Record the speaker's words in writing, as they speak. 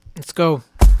Let's go.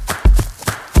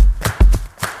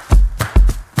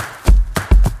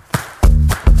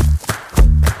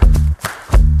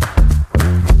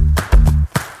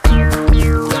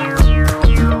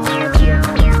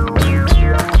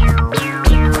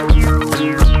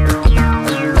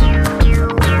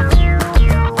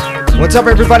 What's up,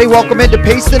 everybody? Welcome into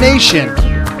Pace the Nation,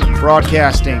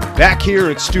 broadcasting back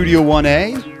here at Studio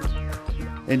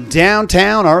 1A in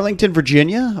downtown Arlington,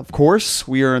 Virginia. Of course,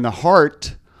 we are in the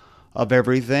heart of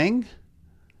everything.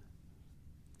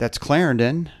 That's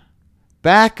Clarendon.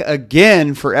 Back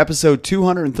again for episode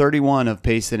 231 of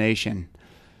Pace the Nation.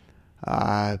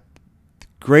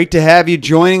 Great to have you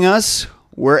joining us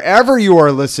wherever you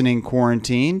are listening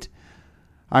quarantined.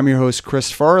 I'm your host,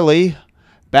 Chris Farley.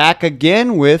 Back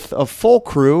again with a full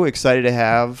crew. Excited to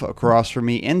have across from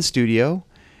me in studio.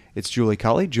 It's Julie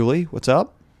Cully. Julie, what's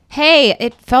up? Hey,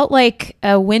 it felt like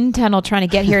a wind tunnel trying to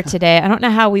get here today. I don't know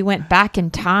how we went back in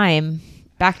time,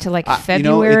 back to like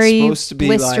February, it's supposed to be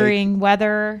blistering like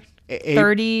weather,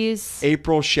 30s.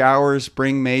 April showers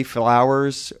bring May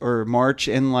flowers, or March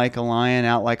in like a lion,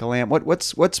 out like a lamb.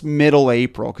 What's middle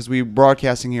April? Because we're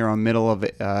broadcasting here on middle of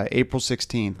April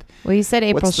 16th. Well, you said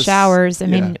April showers. I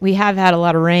mean, we have had a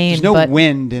lot of rain. There's no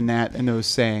wind in those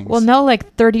sayings. Well, no,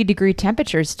 like 30-degree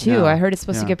temperatures, too. No. I heard it's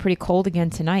supposed to get pretty cold again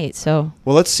tonight. So,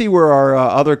 well, let's see where our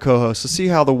other co-host, let's see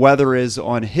how the weather is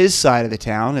on his side of the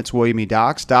town. It's William E.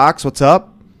 Docs. Docs, what's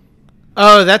up?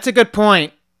 Oh, that's a good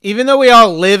point. Even though we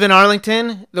all live in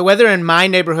Arlington, the weather in my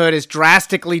neighborhood is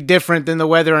drastically different than the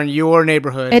weather in your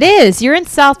neighborhood. It is. You're in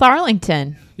South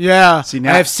Arlington. Yeah. See,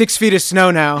 now, I have 6 feet of snow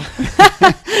now.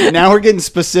 Now we're getting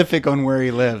specific on where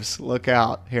he lives. Look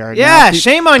out here. Yeah, now,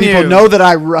 shame on you. People know that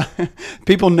I run.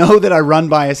 People know that I run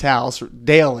by his house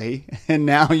daily, and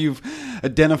now you've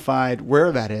identified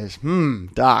where that is.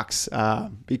 Docs,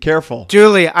 be careful.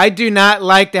 Julie, I do not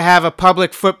like to have a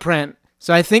public footprint.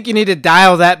 So I think you need to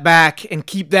dial that back and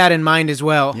keep that in mind as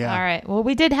well. Yeah. All right. Well,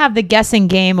 we did have the guessing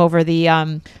game over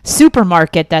the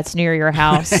supermarket that's near your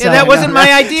house. Yeah, So. that wasn't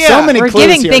my idea. So many We're clues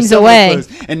giving here, things so many away.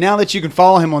 clues. And now that you can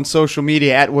follow him on social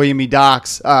media at William E.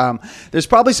 Docs, there's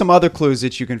probably some other clues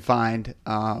that you can find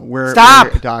where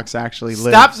Docs actually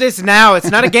lives. Stop this now. It's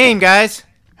not a game, guys.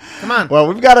 Come on. Well,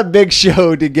 we've got a big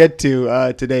show to get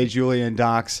to today, Julie and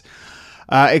Docs.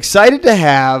 Excited to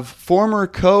have former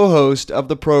co-host of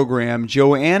the program,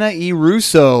 Joanna E.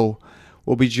 Russo,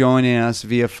 will be joining us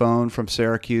via phone from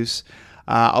Syracuse.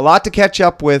 A lot to catch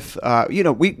up with.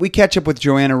 We catch up with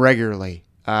Joanna regularly,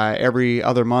 every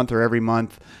other month or every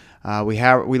month.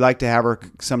 We like to have her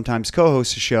sometimes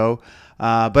co-host a show,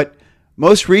 but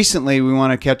most recently we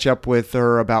want to catch up with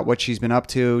her about what she's been up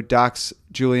to. Docs,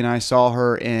 Julie, and I saw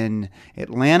her in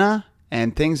Atlanta.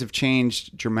 And things have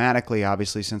changed dramatically,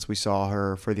 obviously, since we saw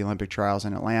her for the Olympic trials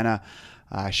in Atlanta.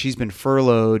 She's been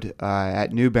furloughed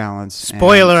at New Balance.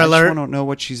 Spoiler alert. I don't know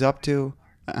what she's up to,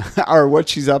 or what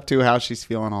she's up to, how she's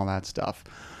feeling, all that stuff.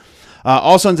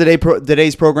 Also on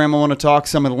today's program, I want to talk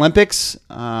some Olympics.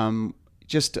 I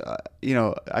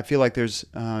feel like there's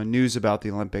news about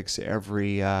the Olympics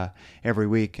every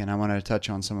week, and I want to touch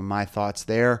on some of my thoughts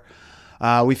there.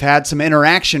 We've had some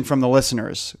interaction from the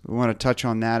listeners. We want to touch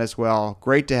on that as well.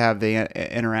 Great to have the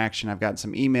interaction. I've gotten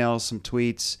some emails, some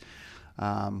tweets.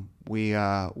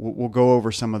 We'll go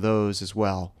over some of those as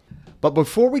well. But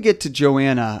before we get to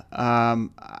Joanna,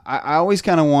 I always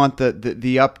kind of want the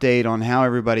update on how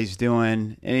everybody's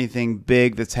doing. Anything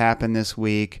big that's happened this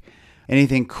week?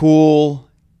 Anything cool?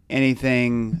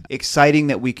 Anything exciting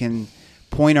that we can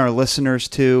point our listeners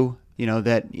to?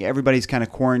 That everybody's kind of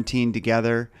quarantined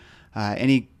together.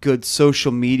 Any good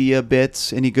social media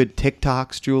bits? Any good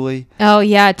TikToks, Julie? Oh,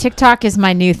 yeah. TikTok is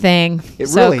my new thing.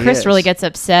 Chris really gets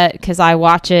upset because I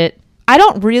watch it. I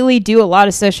don't really do a lot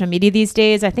of social media these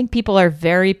days. I think people are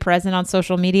very present on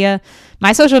social media.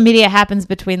 My social media happens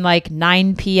between like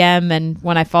 9 p.m. and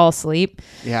when I fall asleep.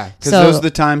 Yeah, because those are the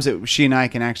times that she and I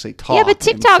can actually talk. Yeah, but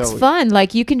TikTok's fun.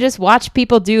 Like you can just watch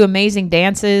people do amazing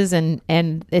dances, and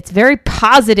it's very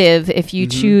positive if you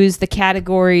choose the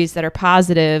categories that are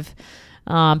positive.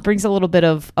 Brings a little bit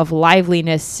of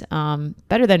liveliness,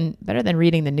 better than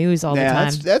reading the news all the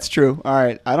time. That's true. All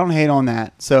right, I don't hate on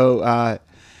that. So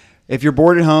if you're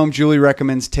bored at home, Julie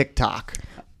recommends TikTok.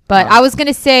 But I was going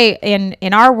to say,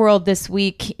 in our world this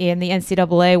week, in the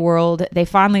NCAA world, they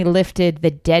finally lifted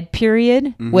the dead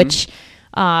period, which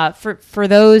for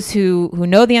those who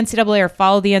know the NCAA or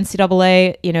follow the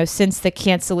NCAA, since the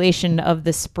cancellation of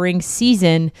the spring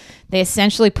season, they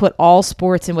essentially put all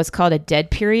sports in what's called a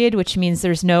dead period, which means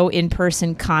there's no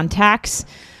in-person contacts.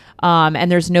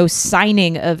 and there's no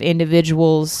signing of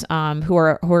individuals who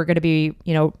are going to be,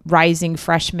 rising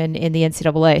freshmen in the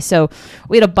NCAA. So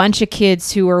we had a bunch of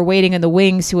kids who were waiting in the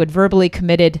wings who had verbally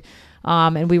committed,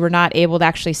 and we were not able to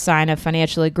actually sign a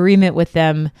financial agreement with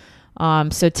them.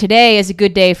 So today is a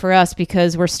good day for us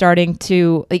because we're starting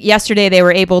to, yesterday they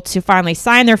were able to finally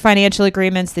sign their financial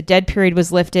agreements. The dead period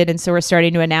was lifted. And so we're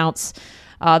starting to announce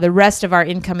the rest of our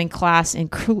incoming class,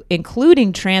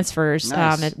 including transfers.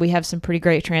 Nice. We have some pretty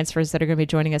great transfers that are going to be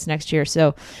joining us next year.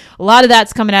 So a lot of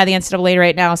that's coming out of the NCAA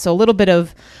right now. So a little bit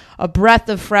of a breath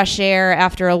of fresh air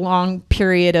after a long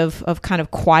period of kind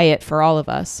of quiet for all of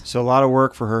us. So a lot of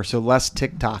work for her. So less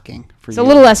TikToking for you. So a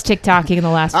little less TikToking in the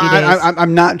last few days.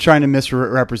 I'm not trying to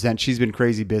misrepresent. She's been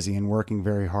crazy busy and working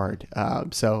very hard.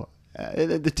 So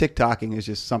the TikToking is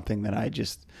just something that I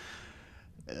just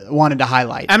wanted to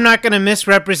highlight. I'm not going to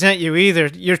misrepresent you either.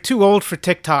 You're too old for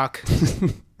TikTok.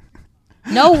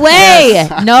 No way.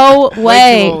 No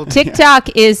way.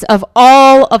 TikTok is of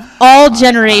all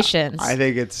generations. I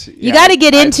think it's... You got to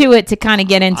get into it to kind of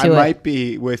get into it. I might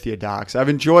be with you, Docs. I've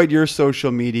enjoyed your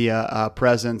social media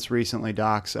presence recently,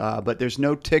 Docs, but there's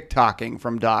no TikToking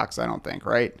from Docs, I don't think,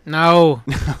 right? No.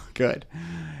 Good.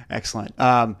 Excellent.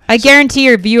 I guarantee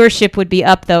your viewership would be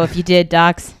up, though, if you did,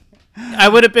 Docs. I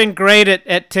would have been great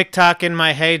at TikTok in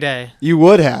my heyday. You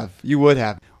would have.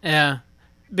 Yeah.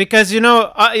 Because, you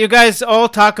guys all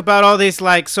talk about all these,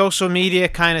 like, social media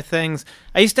kind of things.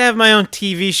 I used to have my own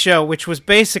TV show, which was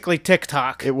basically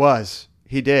TikTok. It was.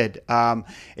 He did.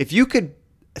 If you could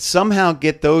somehow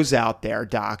get those out there,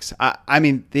 Docs, I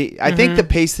think the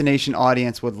Pace the Nation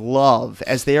audience would love,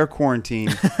 as they are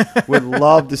quarantined, would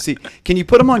love to see. Can you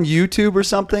put them on YouTube or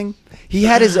something? He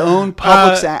had his own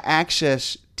public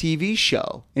access TV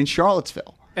show in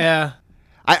Charlottesville. Yeah.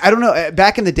 I don't know.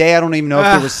 Back in the day, I don't even know if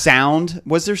there was sound.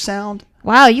 Was there sound?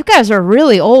 Wow, you guys are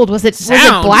really old. Was it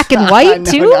black and white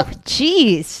too? No.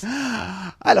 Jeez.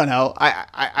 I don't know.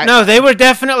 No, they were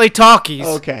definitely talkies.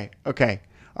 Okay.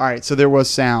 All right. So there was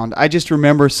sound. I just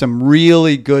remember some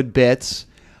really good bits.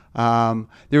 There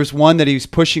was one that he was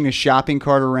pushing a shopping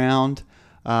cart around.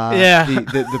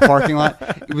 The parking lot.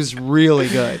 It was really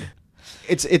good.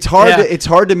 It's hard. Yeah. It's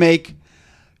hard to make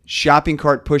shopping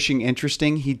cart pushing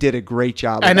interesting. He did a great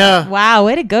job. I know. Wow,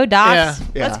 way to go, Docs.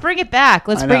 Yeah. Let's bring it back.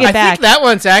 I I think that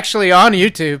one's actually on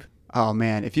YouTube. Oh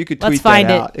man, if you could Let's tweet find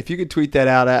that it. out, if you could tweet that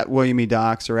out at William E.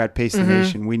 Docs or at Pace the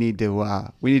Nation, we need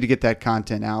to get that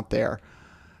content out there.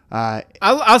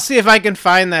 I'll see if I can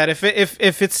find that.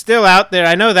 If it's still out there,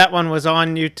 I know that one was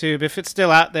on YouTube. If it's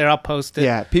still out there, I'll post it.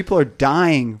 Yeah, people are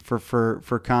dying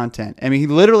for content. I mean, he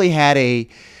literally had a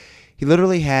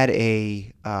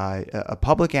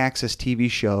public access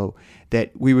TV show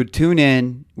that we would tune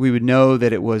in. We would know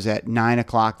that it was at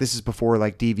 9:00. This is before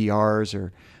like DVRs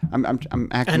or. I'm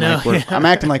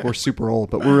acting like we're super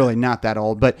old, but we're really not that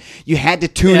old. But you had to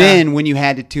tune in when you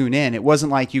had to tune in. It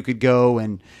wasn't like you could go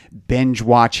and binge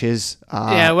watch his.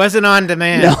 It wasn't on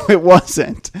demand. No, it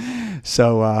wasn't.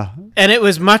 So. And it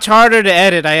was much harder to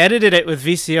edit. I edited it with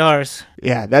VCRs.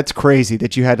 Yeah, that's crazy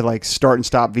that you had to like start and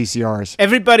stop VCRs.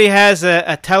 Everybody has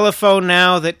a telephone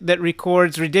now that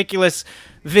records ridiculous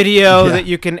video that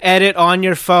you can edit on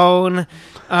your phone.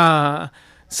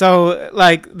 So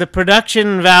like the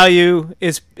production value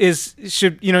you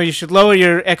should lower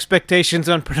your expectations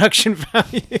on production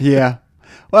value. Yeah.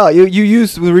 Well, you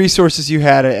used the resources you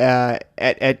had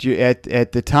at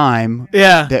the time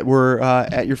that were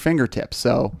at your fingertips.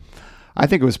 So I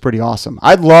think it was pretty awesome.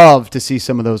 I'd love to see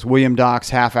some of those William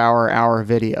Docs hour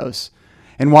videos.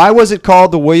 And why was it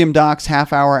called the William Docs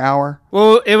hour?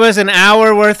 Well, it was an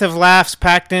hour worth of laughs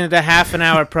packed into a half an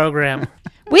hour program.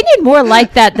 We need more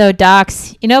like that, though,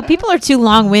 Docs. People are too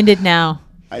long-winded now.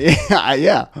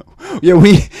 Yeah.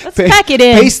 Let's pack it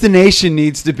in. Pace the Nation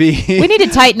needs to be. We need to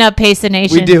tighten up Pace the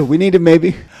Nation. We do. We need to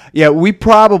maybe. Yeah, we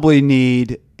probably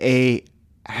need a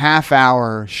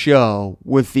half-hour show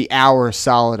with the hour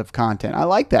solid of content. I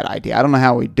like that idea. I don't know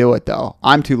how we do it though.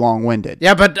 I'm too long-winded.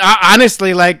 Yeah, but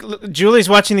honestly, like Julie's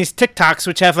watching these TikToks,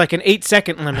 which have like an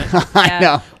 8-second limit. I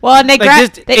know. Well, and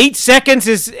 8 seconds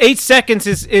is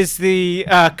the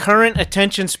current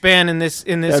attention span in this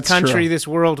country, true. This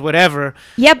world, whatever.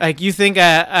 Yep. Like you think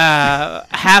a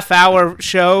half-hour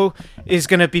show is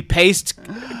going to be paced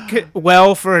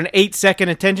well for an 8-second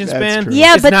attention span? True.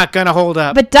 Yeah, it's not going to hold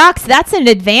up. But Docs, that's an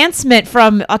advancement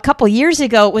from a couple years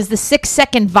ago. It was the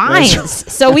 6-second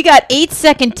vines. So we got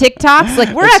 8-second TikToks.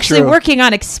 Like we're actually working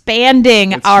on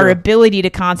expanding our ability to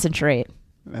concentrate.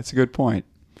 That's a good point.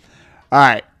 All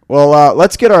right. Well,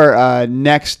 let's get our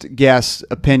next guest's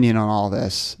opinion on all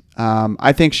this.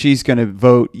 I think she's going to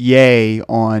vote yay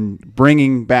on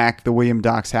bringing back the William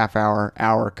Docs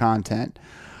hour content.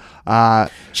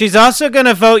 She's also going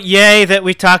to vote yay that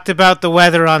we talked about the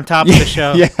weather on top of the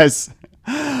show. Yes.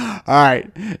 All right.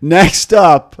 Next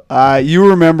up, we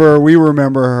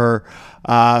remember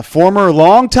her. Former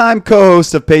longtime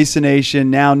co-host of Pace the Nation,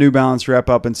 now New Balance rep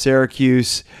up in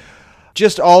Syracuse.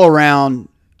 Just all around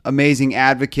amazing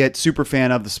advocate, super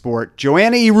fan of the sport.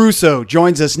 Joanna E. Russo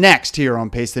joins us next here on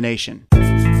Pace the Nation.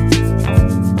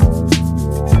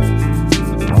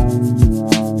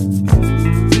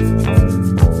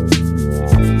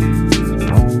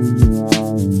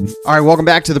 All right, welcome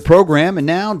back to the program. And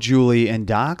now, Julie and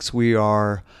Docs, we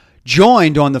are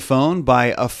joined on the phone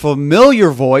by a familiar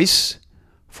voice,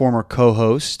 former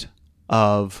co-host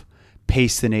of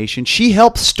Pace the Nation. She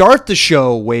helped start the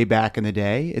show way back in the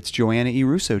day. It's Joanna E.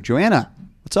 Russo. Joanna,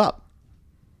 what's up?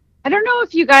 I don't know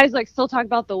if you guys still talk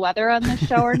about the weather on this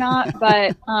show or not,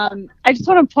 but I just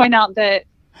want to point out that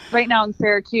right now in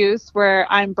Syracuse, where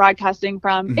I'm broadcasting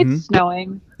from, it's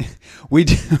snowing.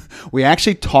 We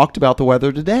actually talked about the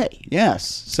weather today. Yes.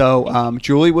 So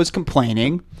Julie was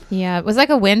complaining. Yeah, it was like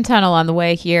a wind tunnel on the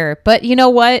way here. But you know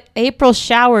what? April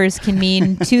showers can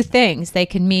mean two things. They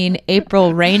can mean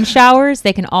April rain showers.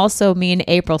 They can also mean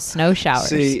April snow showers.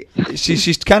 See,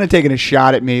 she's kind of taking a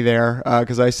shot at me there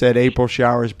because I said April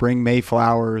showers bring May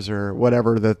flowers or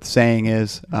whatever the saying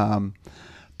is.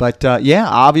 But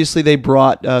obviously they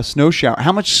brought snow shower.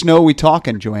 How much snow are we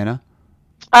talking, Joanna?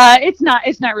 It's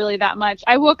not really that much.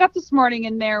 I woke up this morning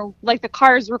and the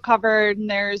cars were covered and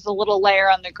there's a little layer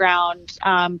on the ground.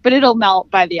 But it'll melt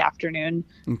by the afternoon.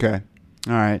 Okay.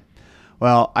 All right.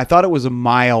 Well, I thought it was a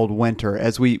mild winter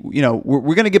as we're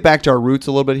going to get back to our roots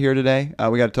a little bit here today.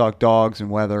 We got to talk dogs and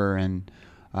weather and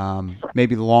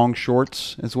maybe the long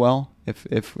shorts as well.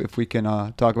 If we can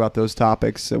talk about those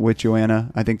topics with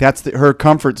Joanna, I think that's her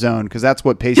comfort zone because that's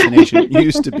what Pace the Nation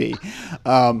used to be.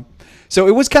 So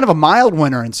it was kind of a mild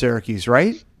winter in Syracuse,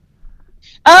 right?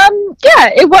 Yeah,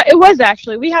 it was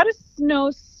actually. We had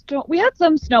we had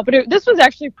some snow, but this was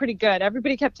actually pretty good.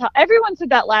 Everybody everyone said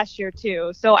that last year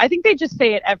too. So I think they just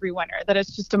say it every winter that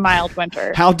it's just a mild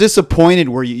winter. How disappointed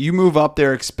were you? You move up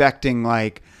there expecting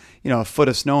a foot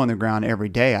of snow on the ground every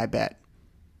day, I bet.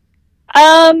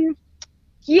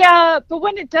 Yeah, but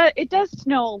when it does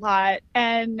snow a lot,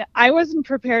 and I wasn't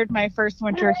prepared my first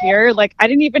winter here. I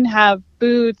didn't even have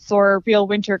boots or real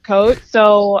winter coat,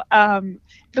 so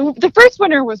the first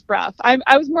winter was rough.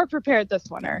 I was more prepared this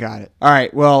winter. Got it. All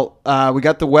right. Well, we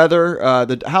got the weather.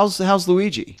 How's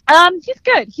Luigi? He's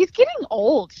good. He's getting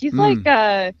old. He's like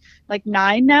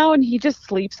 9 now, and he just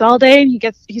sleeps all day,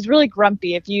 and he's really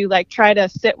grumpy. If you try to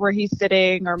sit where he's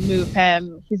sitting or move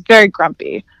him, he's very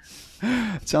grumpy.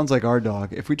 It sounds like our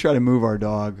dog. If we try to move our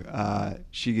dog,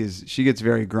 she gets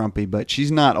very grumpy, but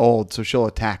she's not old, so she'll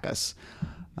attack us.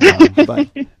 But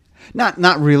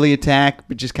not really attack,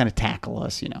 but just kind of tackle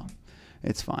us.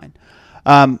 It's fine.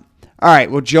 All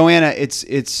right. Well, Joanna, it's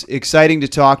exciting to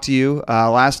talk to you.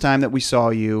 Last time that we saw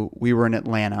you, we were in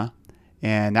Atlanta,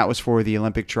 and that was for the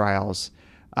Olympic trials.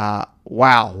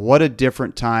 Wow, what a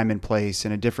different time and place,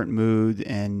 and a different mood,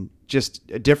 and just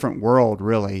a different world,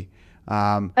 really.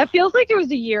 That feels like it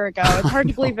was a year ago. It's hard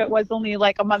to believe it was only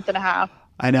a month and a half.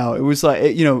 I know. It was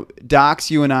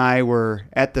Docs, you and I were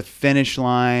at the finish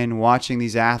line watching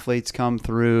these athletes come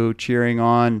through, cheering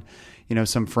on,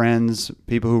 some friends,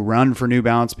 people who run for New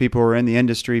Balance, people who are in the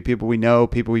industry, people we know,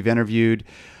 people we've interviewed.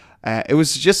 It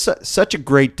was just such a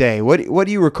great day. What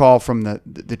do you recall from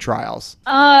the trials?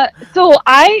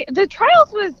 The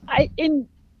trials was, in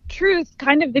truth,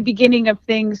 kind of the beginning of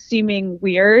things seeming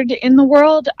weird in the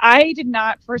world. I did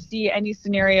not foresee any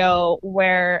scenario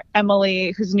where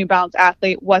Emily, who's a New Balance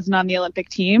athlete, wasn't on the Olympic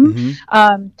team.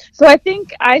 Mm-hmm. So I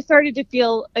think I started to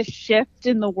feel a shift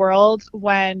in the world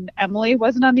when Emily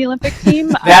wasn't on the Olympic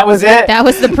team. That was it. That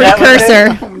was the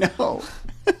precursor. Oh, no.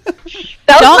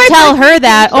 Don't tell her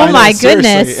that. Oh my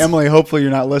goodness. Emily, hopefully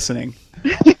you're not listening.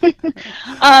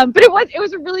 But it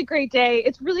was a really great day.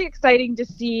 It's really exciting to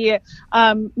see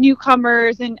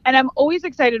newcomers, and I'm always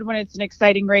excited when it's an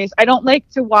exciting race. I don't like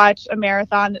to watch a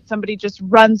marathon that somebody just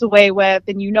runs away with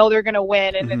and they're going to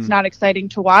win, and it's not exciting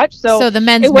to watch. So the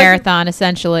men's marathon,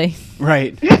 essentially.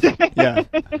 Right. Yeah.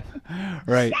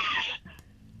 Right.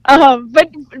 But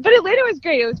Atlanta was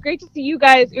great. It was great to see you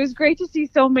guys. It was great to see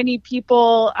so many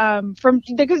people from,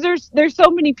 because there's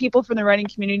so many people from the running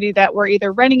community that were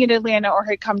either running in Atlanta or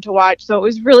had come to watch. So it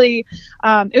was really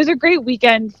it was a great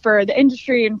weekend for the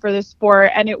industry and for the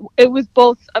sport, and it was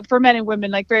both for men and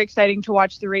women, like very exciting to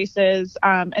watch the races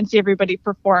and see everybody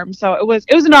perform. So it was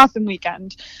an awesome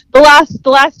weekend. The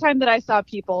last time that I saw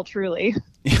people, truly.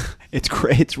 It's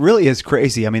great. It really is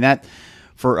crazy. I mean, that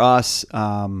for us.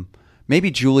 Maybe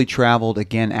Julie traveled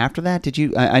again after that. Did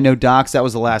you? I know, Docs, that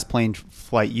was the last plane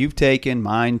flight you've taken.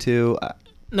 Mine too.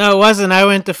 No, it wasn't. I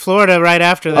went to Florida right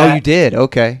after that. Oh, you did?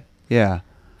 Okay. Yeah.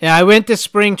 Yeah, I went to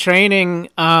spring training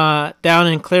down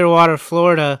in Clearwater,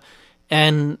 Florida,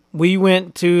 and we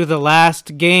went to the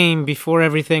last game before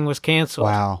everything was canceled.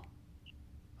 Wow.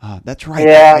 That's right.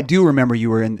 Yeah. I do remember you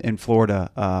were in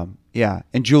Florida. Yeah.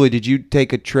 And Julie, did you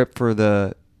take a trip for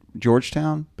the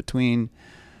Georgetown between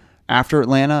after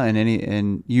Atlanta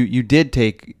and you did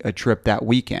take a trip that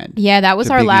weekend? Yeah, that was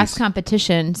to our Big last East.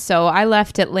 competition. So I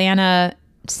left Atlanta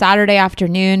Saturday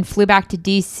afternoon, flew back to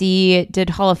DC, did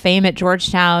Hall of Fame at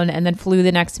Georgetown, and then flew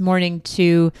the next morning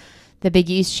to the Big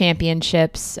East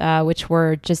Championships, which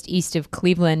were just east of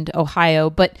Cleveland, Ohio.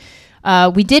 But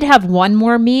we did have one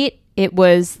more meet. It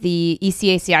was the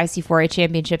ECAC IC4A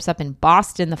Championships up in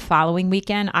Boston the following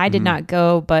weekend. I did not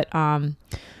go, but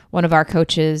one of our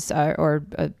coaches or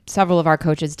several of our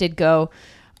coaches did go.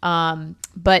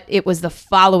 But it was the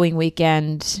following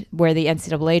weekend where the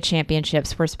NCAA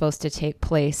championships were supposed to take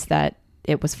place that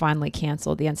it was finally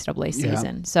canceled, the NCAA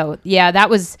season. Yeah. So yeah, that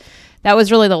was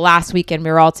really the last weekend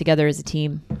we were all together as a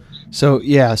team. So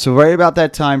right about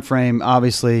that time frame,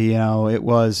 obviously, it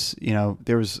was,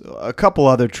 there was a couple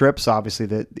other trips, obviously,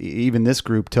 that even this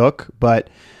group took, but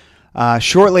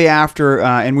shortly after,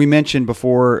 and we mentioned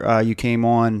before you came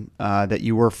on that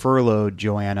you were furloughed,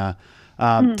 Joanna.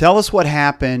 Tell us what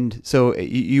happened. So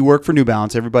you work for New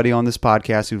Balance. Everybody on this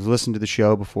podcast who's listened to the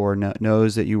show before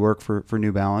knows that you work for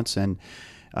New Balance, and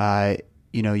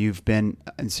you've been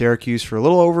in Syracuse for a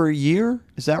little over a year.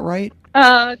 Is that right?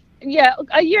 Yeah,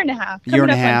 a year and a half. Year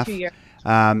and a Coming up on half. 2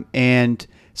 years. And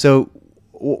so,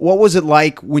 what was it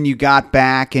like when you got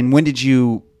back, and when did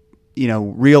you,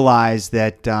 realize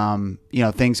that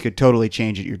things could totally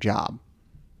change at your job?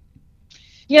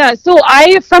 Yeah, so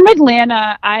from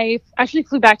Atlanta, I actually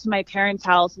flew back to my parents'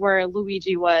 house where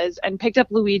Luigi was and picked up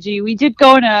Luigi. We did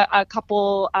go on a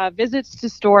couple visits to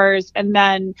stores, and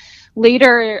then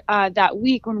later that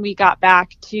week when we got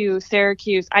back to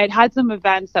Syracuse, I had some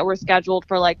events that were scheduled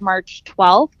for like March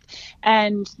 12th,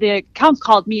 and the accounts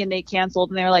called me and they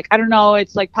canceled, and they were like, I don't know,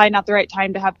 it's like probably not the right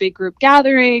time to have big group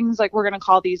gatherings, like we're going to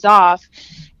call these off.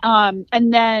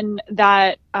 And then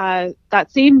that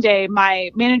same day,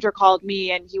 my manager called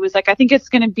me and he was like, I think it's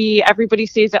going to be everybody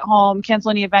stays at home, cancel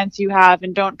any events you have,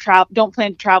 and don't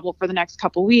plan to travel for the next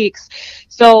couple weeks.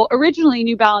 So originally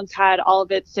New Balance had all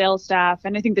of its sales staff,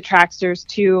 and I think the tracksters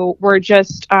too, were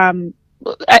just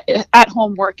at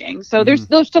home working. So there's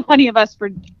still plenty of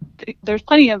there's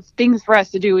plenty of things for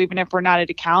us to do, even if we're not at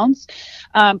accounts.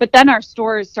 But then our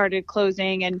stores started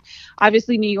closing, and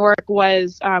obviously New York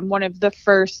was one of the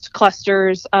first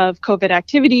clusters of COVID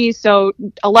activity. So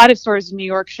a lot of stores in New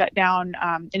York shut down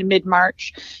in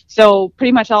mid-March. So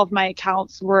pretty much all of my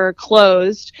accounts were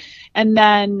closed. And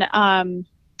then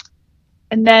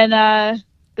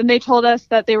then they told us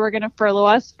that they were going to furlough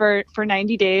us for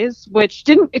 90 days, which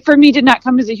did not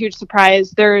come as a huge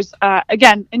surprise. There's,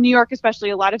 again, in New York, especially,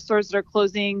 a lot of stores that are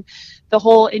closing. The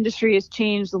whole industry has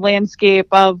changed. The landscape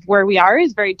of where we are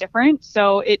is very different.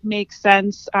 So it makes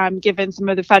sense, given some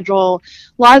of the federal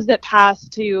laws that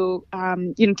passed to,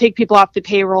 take people off the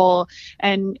payroll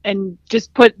and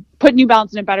just put New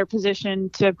Balance in a better position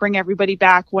to bring everybody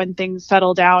back when things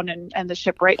settle down and the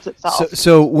ship rights itself.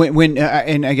 So when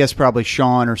and I guess probably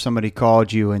Sean or somebody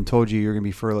called you and told you you're going to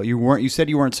be furloughed. You said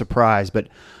you weren't surprised, but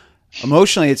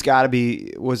emotionally it's got to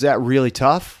be. Was that really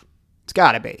tough? It's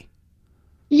got to be.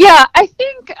 Yeah, I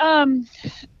think, I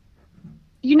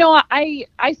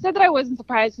said that I wasn't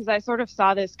surprised because I sort of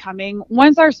saw this coming.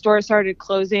 Once our store started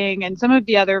closing and some of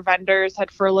the other vendors had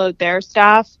furloughed their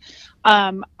staff,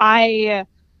 I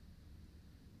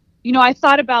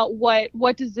thought about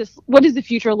what does the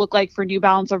future look like for New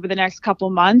Balance over the next couple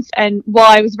months? And while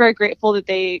I was very grateful that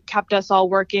they kept us all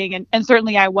working, and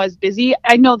certainly I was busy,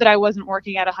 I know that I wasn't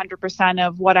working at 100%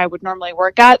 of what I would normally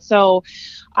work at. So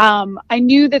I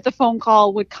knew that the phone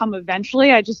call would come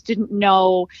eventually. I just didn't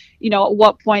know, at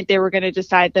what point they were going to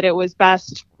decide that it was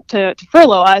best to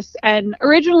furlough us. And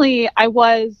originally I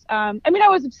was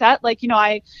upset. Like,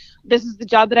 this is the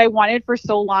job that I wanted for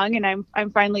so long, and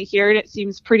I'm finally here, and it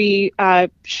seems pretty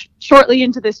shortly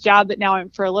into this job that now I'm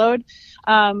furloughed.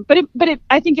 I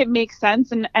think it makes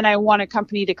sense, and I want a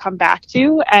company to come back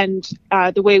to. And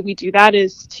the way we do that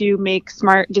is to make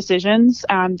smart decisions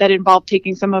that involve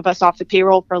taking some of us off the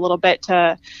payroll for a little bit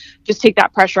to just take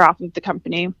that pressure off of the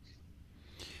company.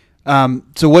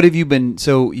 So what have you been?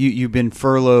 So you've been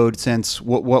furloughed since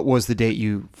what was the date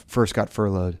you first got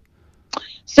furloughed?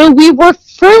 So we were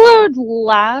furloughed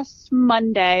last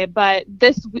Monday, but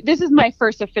this is my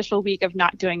first official week of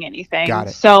not doing anything. Got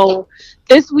it. So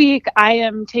this week I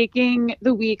am taking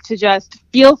the week to just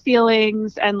feel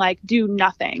feelings and like do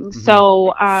nothing. Mm-hmm.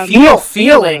 So feel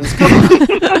feelings.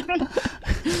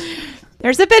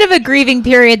 There's a bit of a grieving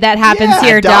period that happens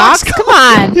here, Docs. Come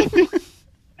on.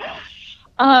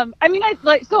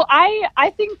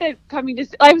 I think that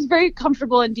I was very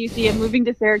comfortable in DC, and moving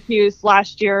to Syracuse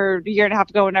last year, a year and a half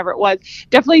ago, whenever it was,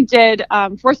 definitely did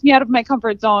force me out of my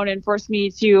comfort zone and force me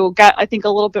to get, I think, a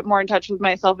little bit more in touch with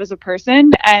myself as a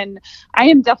person. And I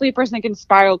am definitely a person that can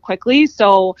spiral quickly.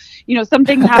 So,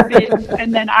 something happens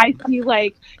and then I see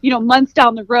months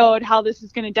down the road how this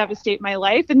is going to devastate my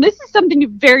life. And this is something to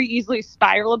very easily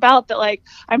spiral about, that like,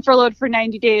 I'm furloughed for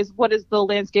 90 days. What does the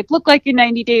landscape look like in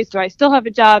 90 days? Do I still have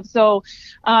a job? So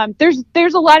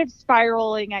there's a lot of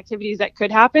spiraling activities that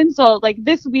could happen. So like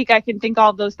this week I can think all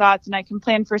of those thoughts and I can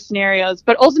plan for scenarios,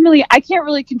 but ultimately I can't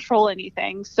really control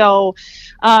anything. So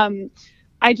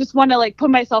I just want to like put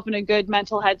myself in a good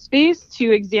mental headspace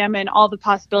to examine all the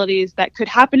possibilities that could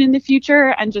happen in the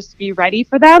future and just be ready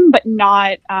for them, but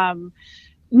not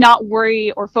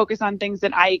worry or focus on things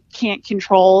that I can't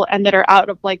control and that are out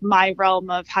of like my realm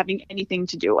of having anything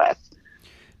to do with.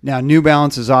 Now, New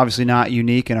Balance is obviously not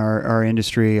unique in our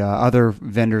industry. Other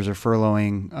vendors are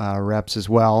furloughing reps as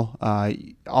well.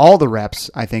 All the reps,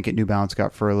 I think, at New Balance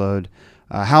got furloughed.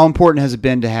 How important has it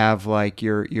been to have like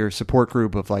your support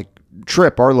group of like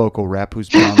Trip, our local rep, who's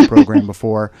been on the program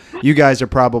before? You guys are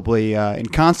probably in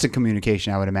constant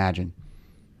communication, I would imagine.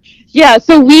 Yeah,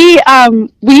 so we've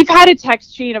had a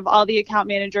text chain of all the account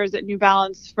managers at New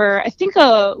Balance for I think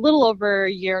a little over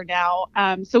a year now.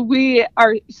 So we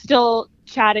are still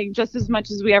chatting just as much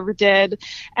as we ever did,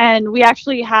 and we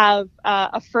actually have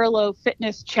a furlough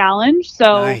fitness challenge.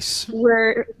 So nice.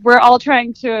 We're all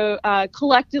trying to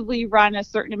collectively run a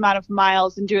certain amount of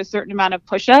miles and do a certain amount of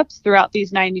push-ups throughout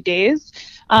these 90 days.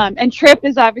 And Trip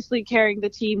is obviously carrying the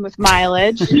team with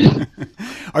mileage.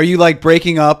 Are you like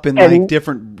breaking up in like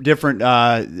different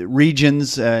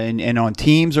regions and on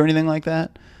teams or anything like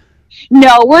that?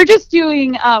 No, we're just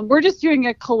doing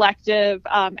a collective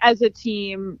as a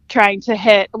team trying to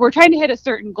hit a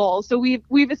certain goal. So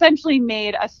we've essentially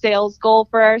made a sales goal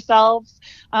for ourselves,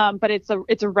 but it's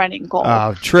a running goal.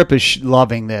 Trip is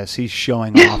loving this. He's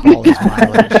showing off all his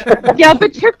mileage. Yeah,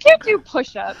 but Trip can't do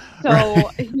push-ups, so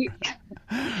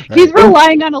he's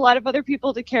relying on a lot of other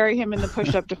people to carry him in the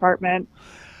push-up department.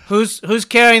 Who's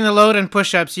carrying the load in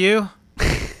push-ups? You?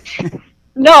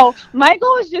 No, my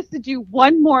goal is just to do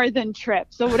one more than Trip.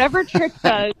 So whatever Trip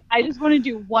does, I just want to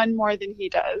do one more than he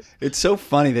does. It's so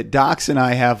funny that Docs and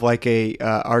I have like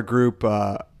our group,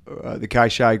 the Kai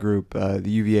Shai group, the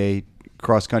UVA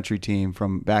cross country team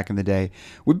from back in the day.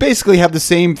 We basically have the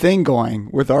same thing going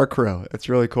with our crew. It's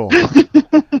really cool.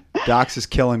 Docs is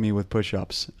killing me with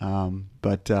push-ups.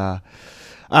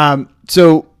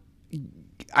 So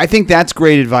I think that's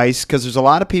great advice because there's a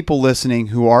lot of people listening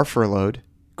who are furloughed.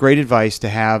 Great advice to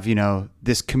have,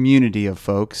 this community of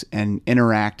folks and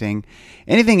interacting.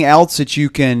 Anything else that you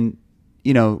can,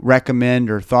 recommend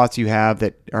or thoughts you have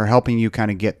that are helping you kind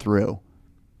of get through?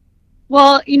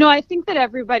 Well, I think that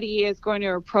everybody is going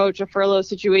to approach a furlough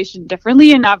situation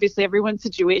differently, and obviously everyone's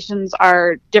situations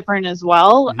are different as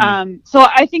well. Mm-hmm. So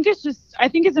I think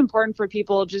it's important for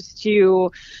people just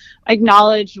to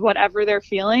acknowledge whatever they're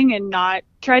feeling and not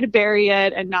try to bury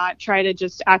it and not try to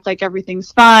just act like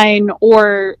everything's fine,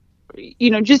 or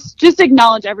just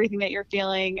acknowledge everything that you're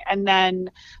feeling, and then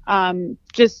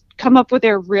just come up with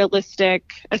a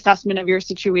realistic assessment of your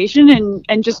situation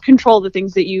and just control the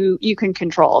things that you can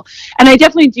control. And I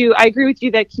agree with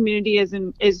you that community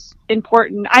is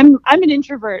important. I'm an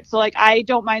introvert, so like I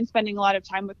don't mind spending a lot of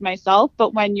time with myself,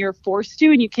 but when you're forced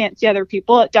to and you can't see other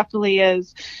people, it definitely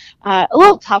is a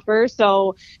little tougher.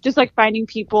 So just like finding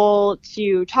people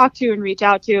to talk to and reach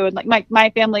out to, and like my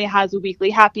family has a weekly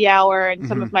happy hour, and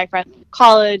some of my friends in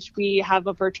college, we have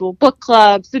a virtual book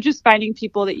club. So just finding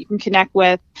people that you can connect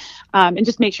with, and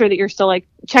just make sure that you're still like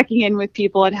checking in with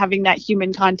people and having that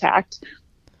human contact.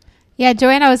 Yeah,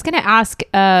 Joanna, I was going to ask,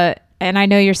 and I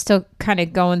know you're still kind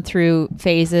of going through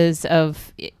phases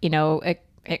of,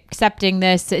 accepting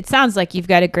this. It sounds like you've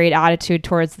got a great attitude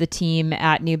towards the team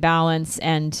at New Balance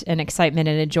and an excitement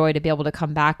and a joy to be able to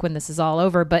come back when this is all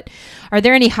over. But are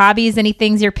there any hobbies, any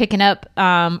things you're picking up,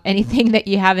 anything that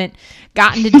you haven't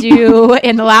gotten to do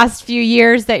in the last few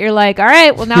years that you're like, all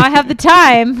right, well, now I have the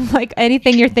time, like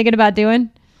anything you're thinking about doing?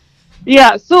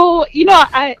 Yeah. So,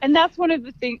 and that's one of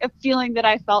the a feeling that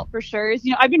I felt for sure is,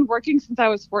 I've been working since I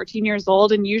was 14 years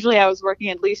old, and usually I was working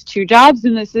at least 2 jobs.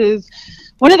 And this is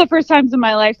one of the first times in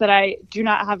my life that I do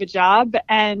not have a job.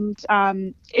 And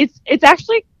it's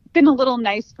actually been a little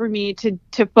nice for me to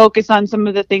focus on some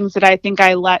of the things that I think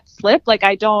I let slip. Like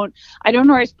I don't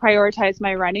always prioritize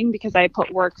my running because I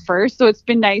put work first. So it's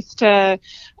been nice to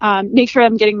make sure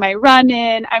I'm getting my run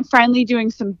in. I'm finally doing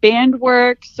some band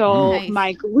work. So Nice.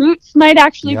 my glutes might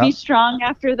actually Yep. be strong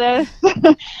after this.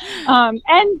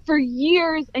 And for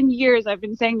years and years, I've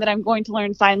been saying that I'm going to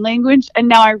learn sign language. And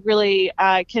now I really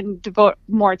can devote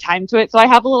more time to it. So I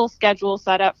have a little schedule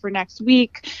set up for next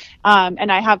week. And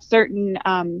I have certain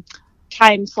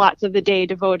time slots of the day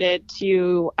devoted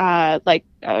to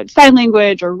sign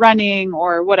language or running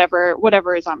or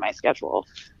whatever is on my schedule.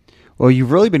 Well,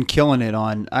 you've really been killing it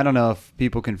on, I don't know if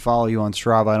people can follow you on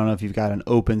Strava. I don't know if you've got an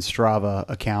open Strava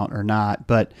account or not,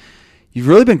 but you've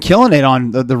really been killing it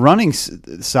on the running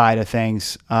side of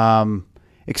things.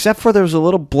 Except for there was a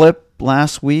little blip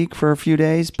last week for a few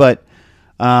days, but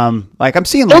I'm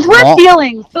seeing those were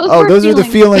feelings. Those are the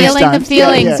feelings. Feeling the times.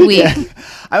 feelings week.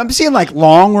 I'm seeing like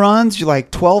long runs, like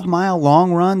 12-mile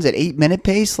long runs at 8-minute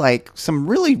pace, like some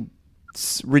really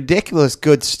ridiculous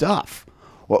good stuff.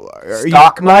 Well,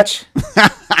 Stock much?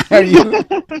 are you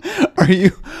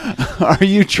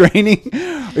training?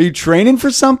 Are you training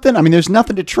for something? I mean, there's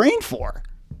nothing to train for.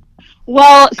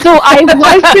 Well, so I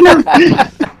was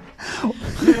gonna.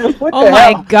 Oh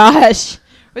my gosh.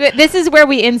 This is where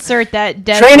we insert that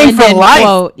Des Training for Linden life.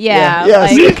 quote. Yeah.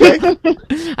 Yes. Okay.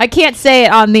 I can't say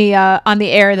it on the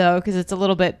air though, because it's a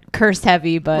little bit curse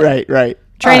heavy, but Right.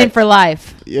 training All right. for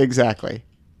life. Exactly.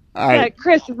 All Yeah, right.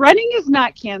 Chris, running is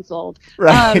not canceled.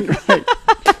 Right. Right.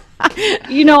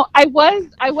 I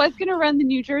was gonna run the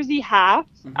New Jersey half,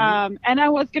 and I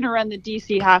was gonna run the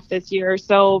DC half this year.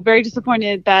 So very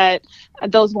disappointed that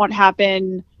those won't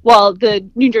happen. Well, the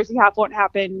New Jersey half won't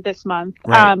happen this month.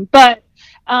 Right. But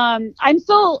I'm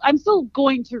still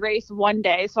going to race one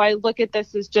day. So I look at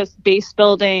this as just base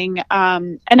building.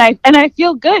 And I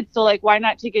feel good. So like, why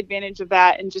not take advantage of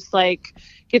that and just like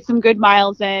get some good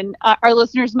miles in? Our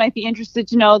listeners might be interested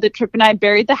to know that Tripp and I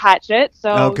buried the hatchet.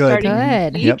 So Oh, good. starting Good.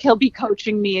 next week, Yep. he'll be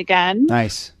coaching me again.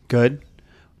 Nice. Good.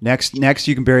 Next,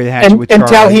 you can bury the hatchet with Until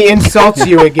Charlie. he insults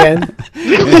you again.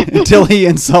 Until he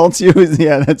insults you.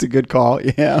 Yeah, that's a good call.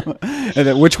 Yeah,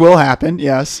 which will happen.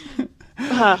 Yes.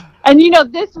 And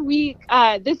this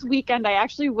weekend I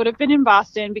actually would have been in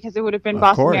Boston because it would have been Of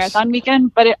Boston course. Marathon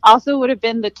weekend, but it also would have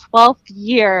been the 12th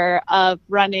year of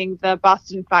running the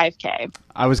Boston 5K.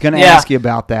 I was going to Yeah. ask you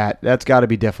about that. That's got to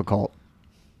be difficult.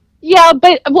 Yeah,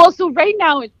 so right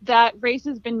now that race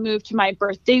has been moved to my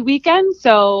birthday weekend.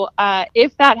 So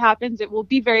if that happens, it will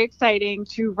be very exciting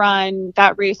to run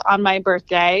that race on my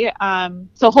birthday.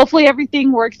 So hopefully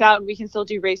everything works out and we can still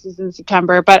do races in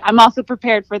September. But I'm also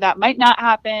prepared for that might not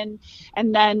happen.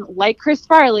 And then, like Chris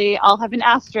Farley, I'll have an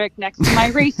asterisk next to my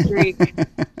race streak.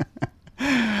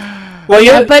 Well,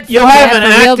 You'll have an for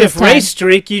real this active time. race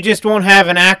streak. You just won't have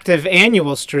an active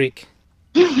annual streak.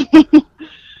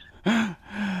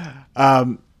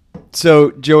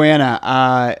 So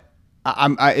Joanna,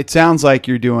 it sounds like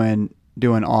you're doing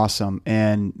awesome,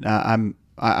 and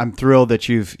I'm thrilled that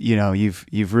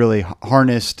you've really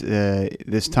harnessed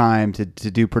this time to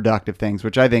do productive things,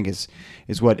 which I think is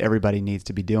what everybody needs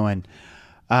to be doing.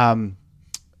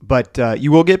 But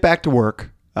you will get back to work.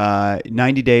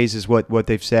 90 days is what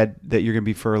they've said that you're going to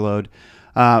be furloughed.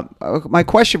 My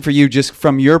question for you, just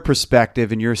from your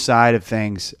perspective and your side of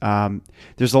things,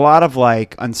 there's a lot of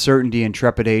like uncertainty and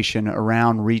trepidation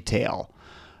around retail.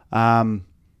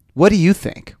 What do you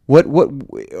think? What are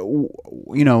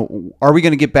we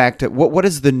going to get back to? What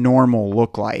does the normal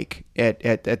look like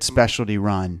at Specialty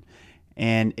Run?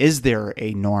 And is there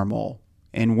a normal?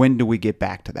 And when do we get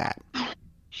back to that?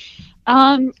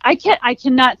 I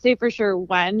cannot say for sure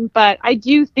when, but I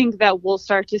do think that we'll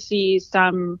start to see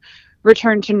some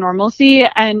return to normalcy.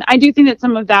 And I do think that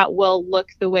some of that will look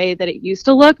the way that it used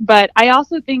to look. But I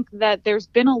also think that there's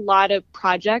been a lot of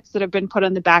projects that have been put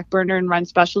on the back burner and run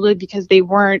specialty because they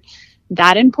weren't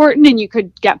that important, and you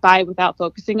could get by without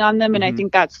focusing on them. And I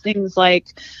think that's things like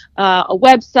a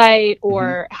website,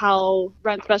 or how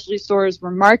Rent Specialty Stores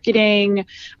were marketing,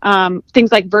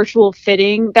 things like virtual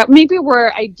fitting, that maybe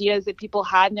were ideas that people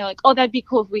had, and they're like, oh, that'd be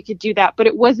cool if we could do that, but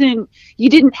it wasn't, you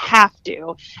didn't have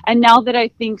to. And now that I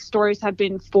think stores have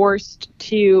been forced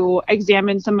to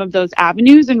examine some of those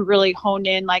avenues and really hone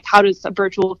in, like, how does a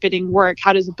virtual fitting work,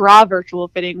 how does bra virtual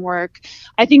fitting work,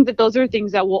 I think that those are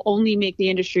things that will only make the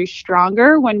industry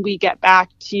stronger when we get back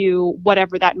to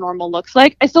whatever that normal looks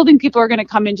like. I still think people are going to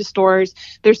come into stores.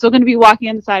 They're still going to be walking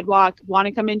on the sidewalk, want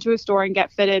to come into a store and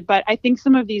get fitted. But I think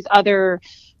some of these other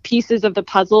pieces of the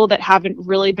puzzle that haven't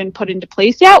really been put into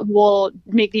place yet will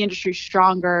make the industry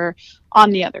stronger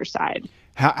on the other side.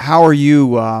 How are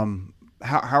you?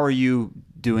 How are you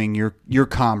doing your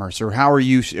commerce, or how are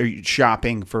you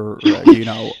shopping for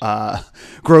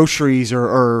groceries,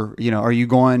 or are you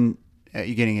going? Are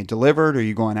you getting it delivered? Or are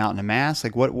you going out in a mass?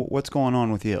 Like what's going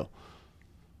on with you?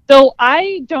 So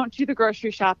I don't do the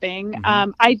grocery shopping.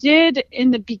 I did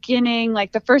in the beginning,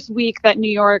 like the first week that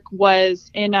New York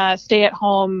was in a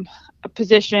stay-at-home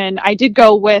position. I did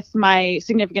go with my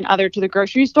significant other to the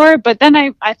grocery store, but then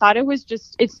I thought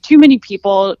it's too many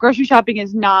people. Grocery shopping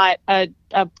is not a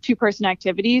two-person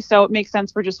activity, so it makes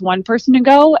sense for just one person to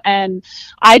go. And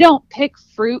I don't pick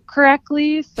fruit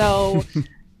correctly, so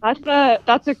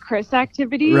that's a Chris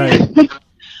activity. Right.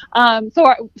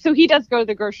 So he does go to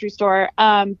the grocery store.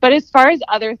 But as far as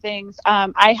other things,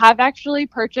 I have actually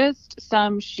purchased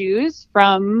some shoes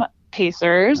from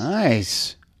Pacers.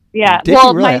 Nice. Yeah. Did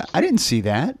you really? I didn't see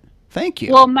that. Thank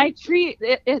you. Well, my treat,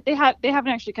 they haven't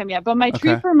actually come yet, but my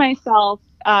treat for myself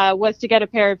was to get a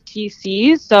pair of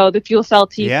TCs. So the Fuel Cell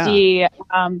TC,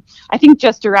 I think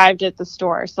just arrived at the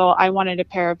store. So I wanted a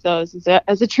pair of those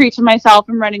as a treat to myself.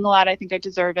 I'm running a lot. I think I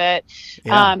deserve it.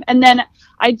 Yeah. And then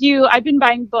I've been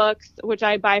buying books, which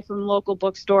I buy from local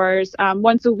bookstores.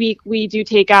 Once a week, we do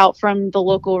take out from the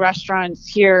local restaurants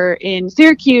here in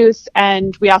Syracuse,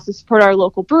 and we also support our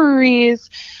local breweries.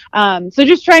 So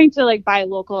just trying to like buy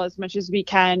local as much as we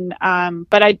can.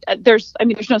 But there's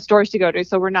no stores to go to,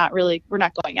 so we're not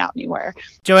going out anywhere.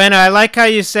 Joanna, I like how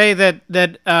you say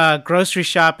that grocery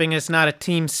shopping is not a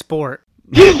team sport.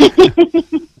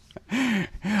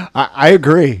 I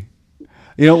agree.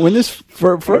 When this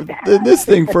this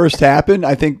thing first happened,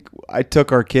 I think I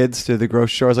took our kids to the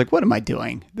grocery store. I was like, "What am I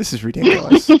doing? This is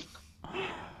ridiculous."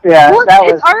 Yeah, well,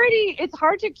 it's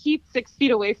hard to keep 6 feet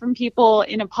away from people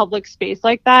in a public space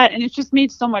like that, and it's just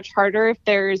made so much harder if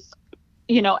there's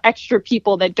extra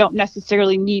people that don't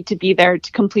necessarily need to be there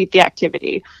to complete the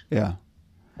activity. Yeah.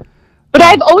 But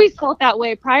I've always felt that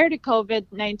way prior to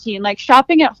COVID-19, like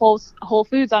shopping at Whole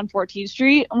Foods on 14th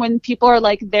Street, when people are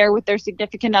like there with their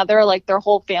significant other, like their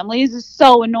whole families, is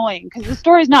so annoying because the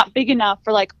store is not big enough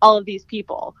for like all of these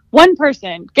people. One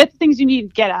person, get the things you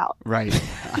need, get out. Right.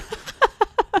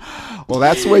 Well,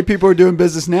 that's the way people are doing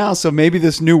business now. So maybe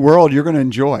this new world you're going to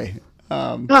enjoy.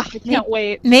 I can't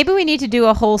wait. Maybe we need to do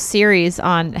a whole series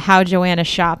on how Joanna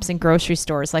shops in grocery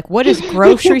stores. Like, what is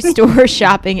grocery store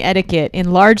shopping etiquette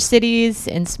in large cities,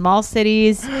 in small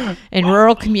cities, in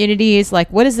rural communities? Like,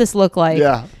 what does this look like?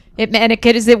 Yeah.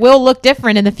 It will look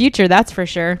different in the future, that's for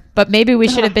sure. But maybe we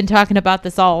should have been talking about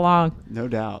this all along. No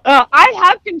doubt. I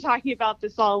have been talking about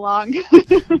this all along.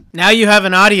 Now you have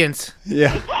an audience.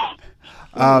 Yeah.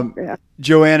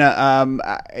 Joanna,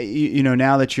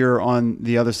 now that you're on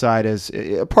the other side as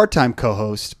a part-time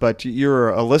co-host, but you're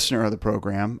a listener of the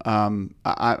program, I'm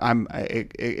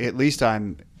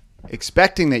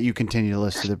expecting that you continue to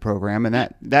listen to the program, and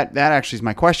that actually is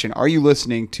my question. Are you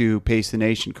listening to Pace the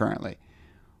Nation currently?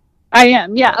 I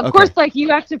am, yeah. Of Okay. course, like you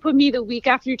have to put me the week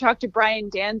after you talk to Brian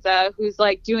Danza, who's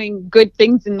like doing good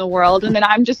things in the world, and then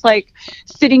I'm just like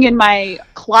sitting in my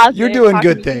closet. You're doing talking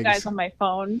good to you things. guys on my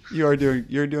phone. You're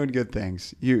doing good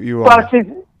things. You Well, are.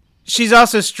 She's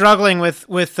also struggling with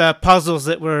puzzles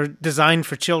that were designed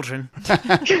for children.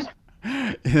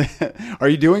 Are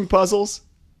you doing puzzles?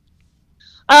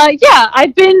 Yeah,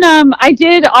 I've been. I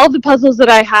did all the puzzles that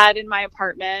I had in my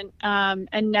apartment,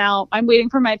 and now I'm waiting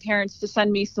for my parents to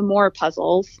send me some more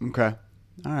puzzles. Okay.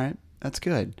 All right. That's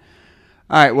good.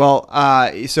 All right. Well,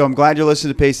 so I'm glad you're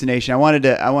listening to Pace the Nation. I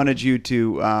wanted you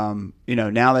to,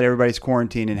 now that everybody's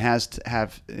quarantined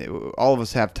and all of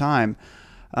us have time,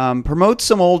 promote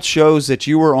some old shows that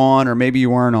you were on or maybe you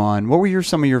weren't on. What were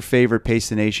some of your favorite Pace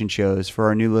the Nation shows for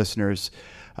our new listeners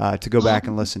to go back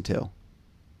and listen to?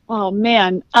 Oh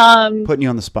man, Putting you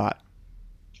on the spot.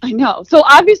 I know. So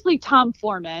obviously Tom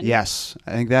Foreman. Yes,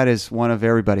 I think that is one of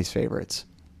everybody's favorites.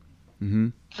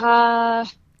 Mm-hmm.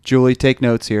 Julie, take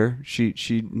notes here.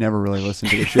 She never really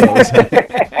listened to the show.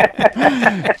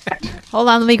 Hold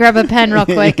on, let me grab a pen real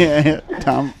quick.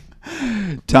 Tom.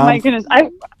 Oh my goodness,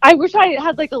 I wish I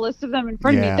had like a list of them in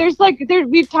front of me.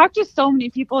 We've talked to so many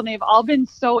people and they've all been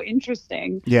so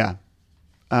interesting. Yeah,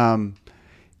 I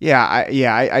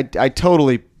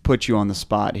totally put you on the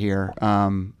spot here.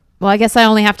 Well, I guess I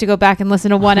only have to go back and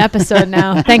listen to one episode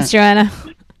now. Thanks, Joanna.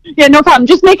 Yeah, no problem.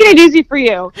 Just making it easy for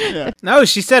you. Yeah. No,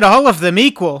 she said all of them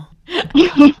equal. I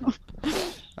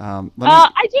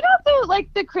did also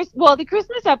like the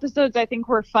Christmas episodes. I think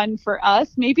were fun for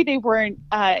us. Maybe they weren't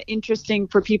interesting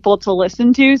for people to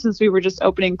listen to since we were just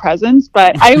opening presents.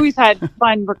 But I always had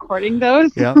fun recording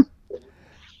those. Yeah.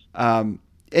 And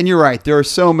you're right. There are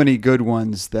so many good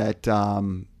ones that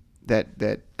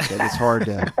that it's hard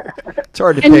to pick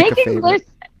a favorite.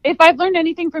 Lists, if I've learned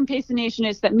anything from Pace the Nation,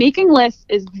 is that making lists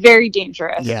is very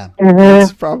dangerous. Yeah,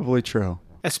 that's probably true.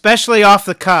 Especially off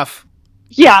the cuff.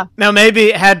 Yeah. Now,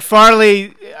 maybe had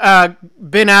Farley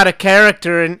been out of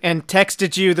character and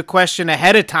texted you the question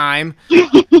ahead of time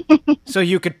so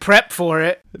you could prep for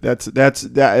it.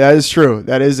 That is true.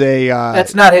 That is a...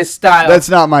 that's not his style. That's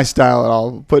not my style at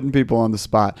all, putting people on the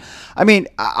spot. I mean,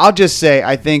 I'll just say,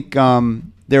 I think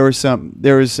there was some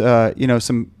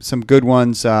good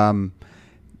ones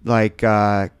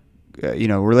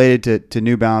related to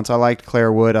New Balance. I liked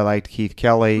Claire Wood. I liked Keith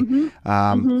Kelly.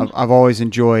 I've always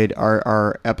enjoyed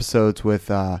our episodes with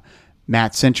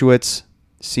Matt Sinchowitz,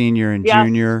 Senior and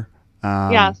Junior.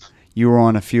 Yes. You were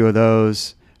on a few of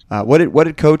those. What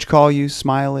did Coach call you?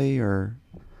 Smiley or?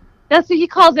 That's what he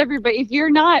calls everybody. If you're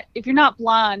not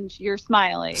blonde, you're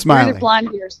Smiley. Smiley. If you're blonde,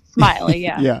 you're Smiley.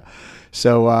 Yeah. Yeah.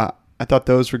 So I thought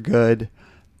those were good.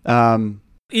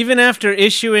 Even after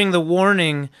issuing the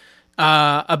warning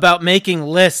about making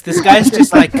lists, this guy's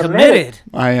just like committed.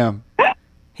 I am.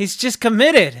 He's just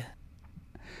committed.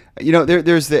 You know,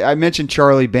 there's I mentioned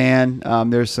Charlie Ban.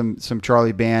 There's some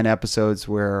Charlie Ban episodes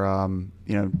where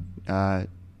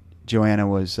Joanna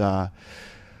was kind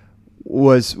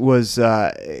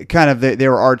of they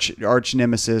were arch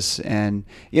nemesis, and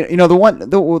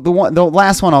the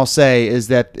last one I'll say is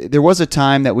that there was a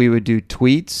time that we would do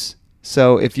tweets.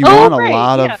 So if you want a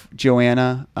lot of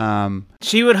Joanna,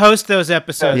 she would host those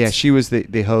episodes. Yeah, she was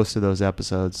the host of those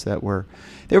episodes they were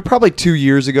probably 2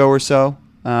 years ago or so.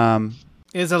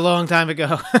 It was a long time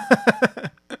ago.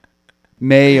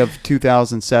 May of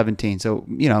 2017. So,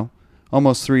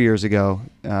 almost 3 years ago,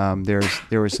 there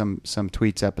were some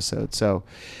tweets episodes. So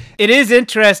it is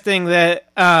interesting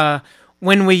that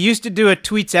when we used to do a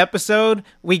tweets episode,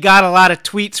 we got a lot of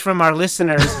tweets from our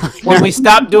listeners. When we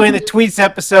stopped doing the tweets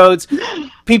episodes,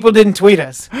 people didn't tweet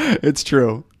us. It's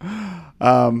true.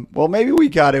 Well, maybe we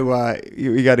got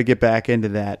to get back into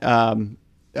that.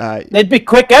 They'd be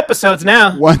quick episodes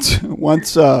now. Once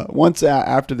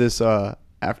after this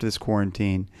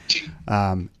quarantine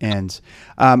ends.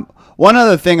 One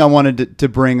other thing I wanted to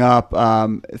bring up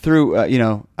through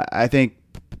I think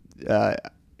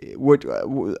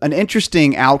an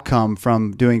interesting outcome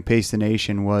from doing Pace the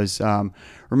Nation was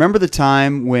remember the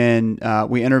time when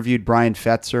we interviewed Brian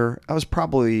Fetzer? That was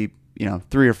probably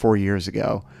 3 or 4 years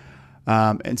ago.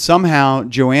 And somehow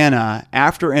Joanna,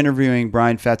 after interviewing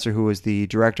Brian Fetzer, who was the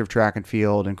director of track and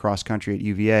field and cross country at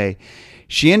UVA,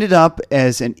 she ended up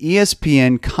as an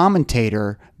ESPN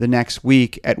commentator the next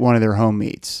week at one of their home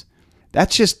meets.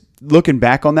 That's just, looking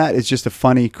back on that, it's just a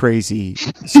funny, crazy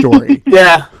story.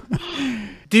 Yeah.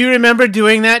 Do you remember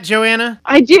doing that, Joanna?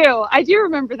 I do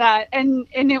remember that, and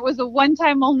it was a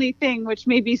one-time only thing, which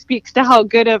maybe speaks to how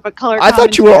good of a color. I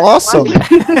thought you were awesome.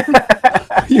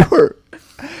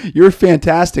 You were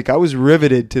fantastic. I was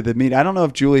riveted to the meet. I don't know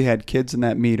if Julie had kids in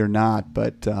that meet or not,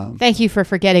 but thank you for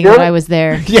forgetting that I was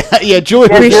there. Yeah, Julie.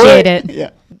 Appreciate it. Yeah,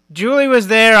 Julie was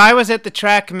there. I was at the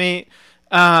track meet.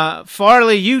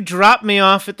 Farley, you dropped me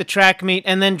off at the track meet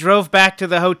and then drove back to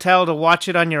the hotel to watch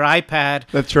it on your iPad.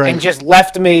 That's right. And just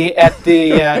left me at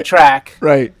the track.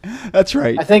 Right. That's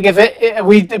right. I think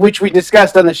which we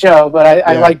discussed on the show, but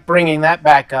I like bringing that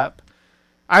back up.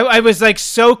 I was like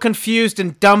so confused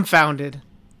and dumbfounded.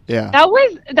 Yeah. That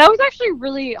was actually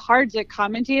really hard to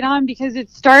commentate on because it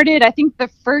started, I think the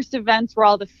first events were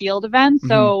all the field events.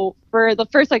 Mm-hmm. So for the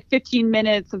first 15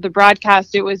 minutes of the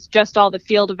broadcast, it was just all the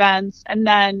field events. And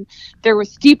then there were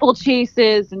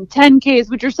steeplechases and 10Ks,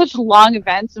 which are such long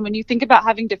events. And when you think about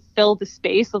having to fill the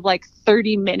space of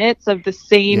 30 minutes of the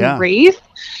same race,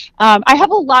 I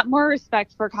have a lot more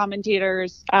respect for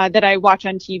commentators that I watch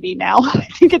on TV now. I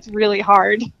think it's really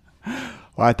hard.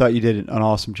 Well, I thought you did an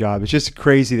awesome job. It's just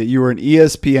crazy that you were an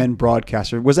ESPN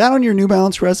broadcaster. Was that on your New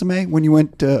Balance resume when you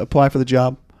went to apply for the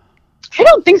job? I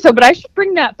don't think so, but I should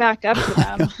bring that back up to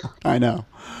them. I know.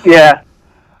 Yeah.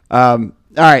 All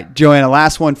right, Joanna,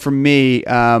 last one from me.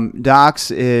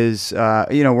 Docs is,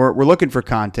 we're looking for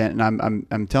content, and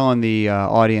I'm telling the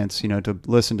audience, to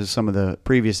listen to some of the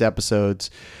previous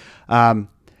episodes.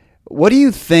 What do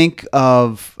you think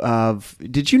of?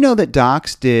 Did you know that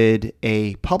Docs did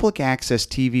a public access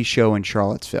TV show in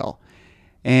Charlottesville?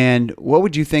 And what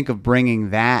would you think of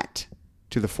bringing that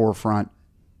to the forefront,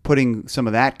 putting some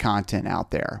of that content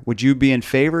out there? Would you be in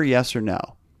favor? Yes or no?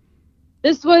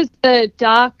 This was the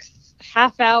Docs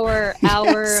hour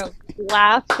Yes. of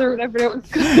laughs or whatever it was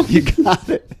called. You got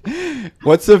it.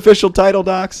 What's the official title,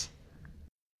 Docs?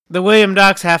 The William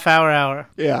Docs half-hour.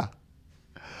 Yeah.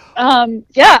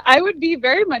 Yeah, I would be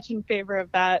very much in favor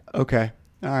of that. Okay.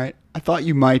 All right. I thought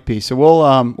you might be. So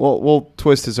we'll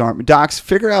twist his arm. Docs,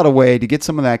 figure out a way to get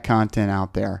some of that content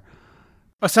out there.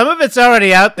 Well, some of it's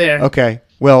already out there. Okay.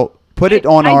 Well, put it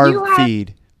on I our do have-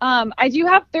 feed. I do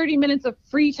have 30 minutes of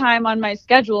free time on my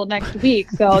schedule next week,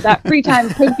 so that free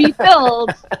time could be filled.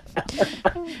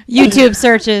 YouTube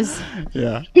searches.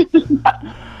 Yeah.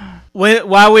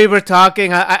 While we were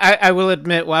talking, I will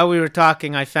admit, while we were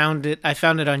talking, I found it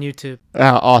on YouTube.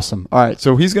 Awesome. All right.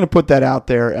 So he's going to put that out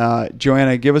there.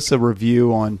 Joanna, give us a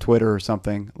review on Twitter or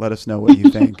something. Let us know what you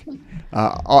think.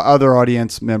 Other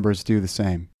audience members do the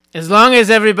same. As long as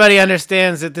everybody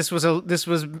understands that this was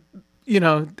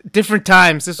different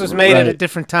times. This was made at a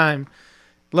different time.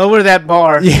 Lower that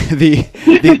bar. Yeah,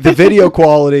 the video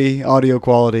quality, audio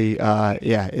quality,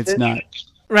 it's not.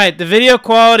 Right, the video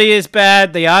quality is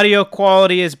bad. The audio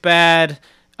quality is bad.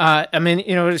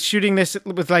 Shooting this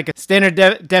with like a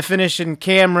standard definition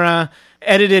camera,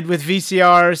 edited with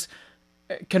VCRs,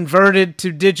 converted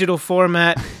to digital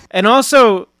format, and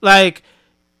also there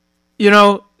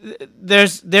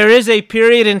is a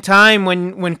period in time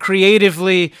when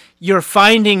creatively you're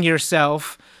finding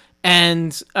yourself,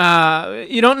 and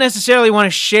you don't necessarily want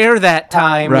to share that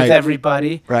time with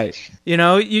everybody. Right.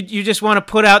 You just want to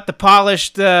put out the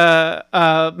polished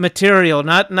material,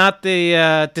 not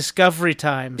the discovery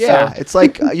time. Yeah, so. it's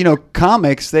like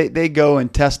comics. They go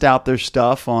and test out their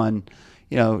stuff on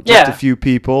just a few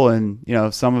people, and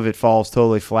some of it falls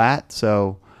totally flat.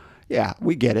 So yeah,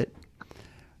 we get it.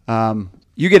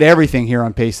 You get everything here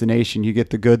on Pace the Nation. You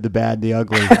get the good, the bad, the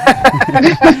ugly,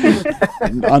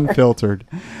 unfiltered.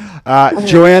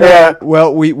 Joanna,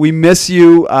 well, we miss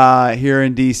you here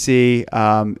in DC.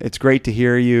 It's great to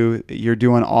hear you. You're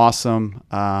doing awesome.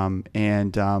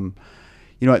 And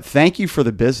you know what? Thank you for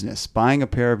the business. Buying a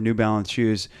pair of New Balance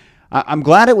shoes. I'm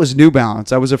glad it was New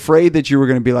Balance. I was afraid that you were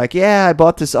going to be like, yeah, I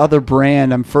bought this other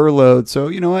brand. I'm furloughed. So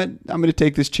you know what? I'm going to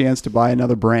take this chance to buy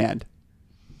another brand.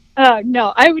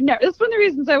 No, I would never. That's one of the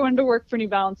reasons I wanted to work for New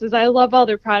Balance is I love all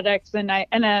their products, and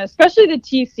especially the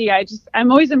TC. I'm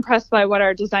always impressed by what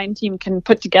our design team can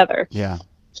put together. Yeah,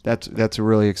 that's a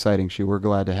really exciting shoe. We're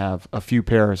glad to have a few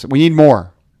pairs. We need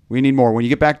more. When you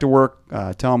get back to work,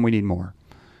 tell them we need more.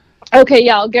 Okay,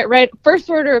 yeah, I'll get right. First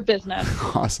order of business.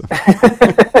 Awesome.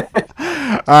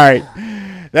 All right,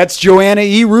 that's Joanna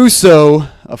E. Russo.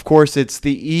 Of course, it's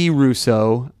the E.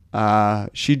 Russo.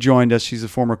 She joined us. She's a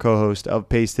former co-host of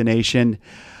Pace the Nation.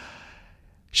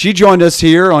 She joined us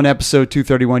here on episode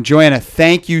 231. Joanna,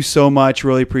 thank you so much.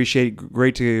 Really appreciate it.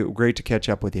 Great to catch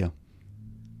up with you.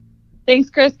 Thanks,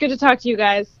 Chris. Good to talk to you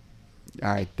guys.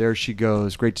 All right, there she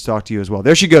goes. Great to talk to you as well.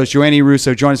 There she goes, Joanna E.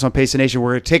 Russo. Join us on Pace the Nation.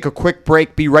 We're going to take a quick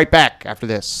break. Be right back after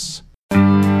this.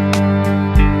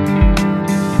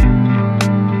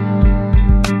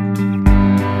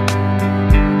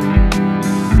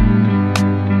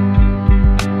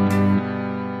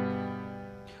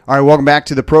 All right, welcome back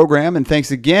to the program, and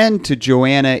thanks again to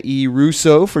Joanna E.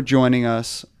 Russo for joining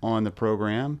us on the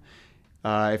program.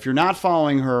 If you're not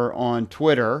following her on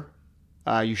Twitter,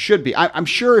 you should be. I'm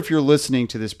sure if you're listening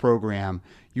to this program,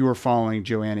 you are following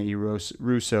Joanna E.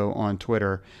 Russo on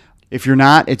Twitter. If you're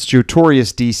not, it's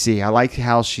Jotorious DC. I like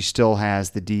how she still has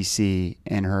the DC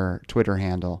in her Twitter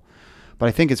handle, but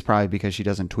I think it's probably because she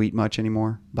doesn't tweet much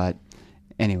anymore. But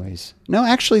anyways, no,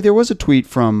 actually, there was a tweet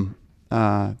from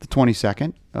the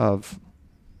 22nd of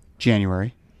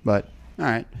January, but all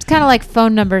right. It's kind of like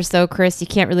phone numbers, though, Chris. You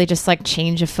can't really just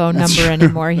change a phone That's number true.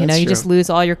 anymore. You That's just lose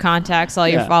all your contacts, all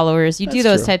your followers. You do That's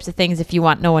those true. types of things if you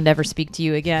want no one to ever speak to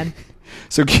you again.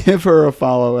 So give her a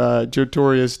follow,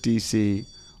 Jotorious DC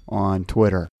on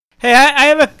Twitter. Hey,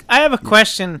 I have a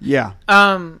question. Yeah.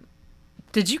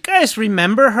 Did you guys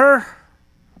remember her?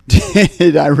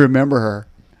 Did I remember her?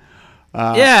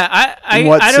 Yeah, I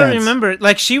what don't sense? remember.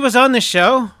 Like, she was on the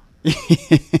show.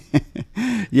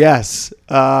 Yes.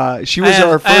 She was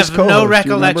our first co-host. I have no Do you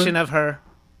recollection remember? of her.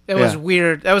 It was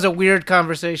weird. That was a weird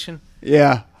conversation.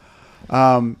 Yeah.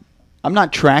 I'm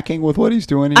not tracking with what he's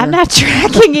doing here. I'm not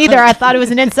tracking either. I thought it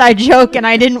was an inside joke, and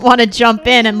I didn't want to jump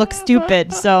in and look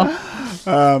stupid. So,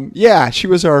 yeah, she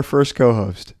was our first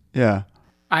co-host. Yeah.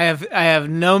 I have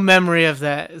no memory of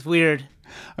that. It's weird.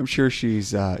 I'm sure she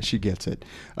gets it.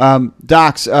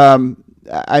 Docs,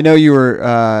 I know you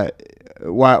were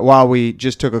while we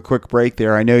just took a quick break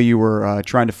there. I know you were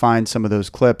trying to find some of those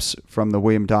clips from the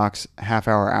William Docs half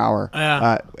hour.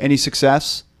 Yeah. Any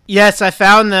success? Yes, I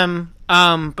found them.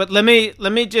 But let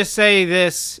me just say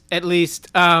this at least.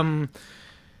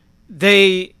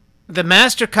 The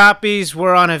master copies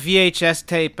were on a VHS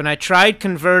tape, and I tried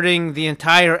converting the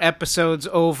entire episodes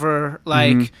over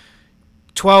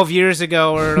 12 years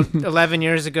ago or 11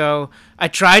 years ago. I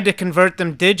tried to convert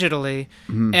them digitally,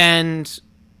 and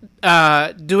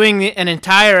doing an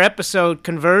entire episode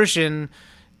conversion,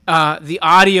 the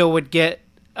audio would get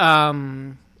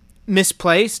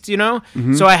misplaced, so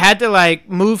I had to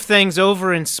move things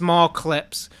over in small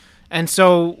clips. And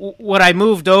so what I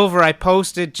moved over, I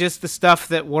posted just the stuff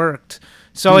that worked.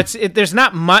 So there's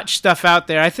not much stuff out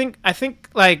there. I think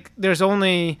there's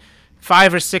only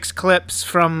 5 or 6 clips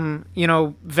from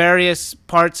various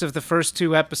parts of the first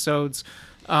 2 episodes.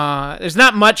 There's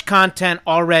not much content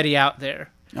already out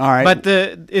there. All right, but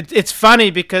it's funny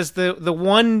because the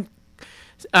one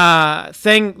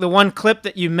the one clip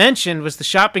that you mentioned was the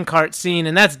shopping cart scene,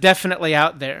 and that's definitely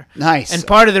out there. Nice. And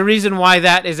part of the reason why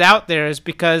that is out there is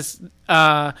because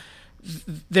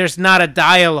there's not a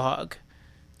dialogue.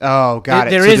 Oh, got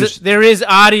it. There is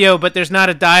audio, but there's not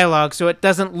a dialogue, so it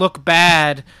doesn't look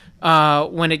bad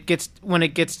when it gets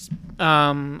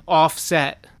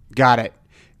offset. Got it.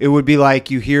 It would be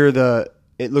like you hear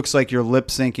it looks like your lip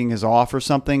syncing is off or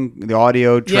something. The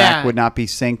audio track would not be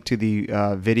synced to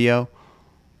the video.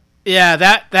 Yeah,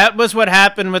 that was what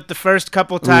happened with the first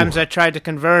couple times I tried to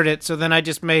convert it. So then I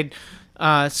just made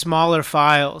smaller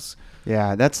files.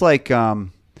 Yeah, that's like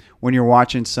when you're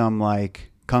watching some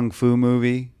kung fu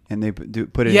movie and they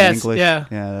put it in English.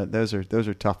 Yeah, those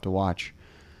are tough to watch.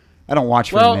 I don't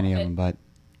watch very many of them, but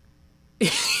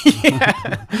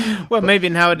yeah. Well, maybe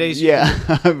nowadays. Yeah.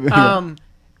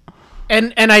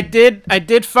 And I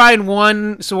did find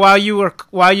one. So while you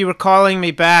were calling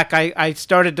me back, I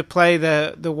started to play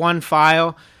the one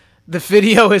file. The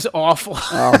video is awful.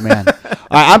 Oh man,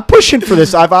 I'm pushing for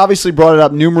this. I've obviously brought it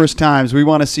up numerous times. We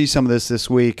want to see some of this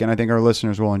week, and I think our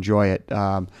listeners will enjoy it.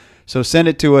 So send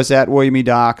it to us at William E.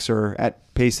 Docs or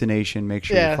at Pace the Nation. Make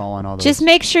sure you're following all those. Just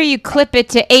make sure you clip it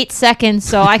to 8 seconds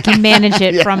so I can manage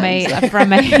it from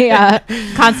a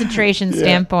concentration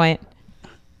standpoint.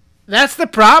 That's the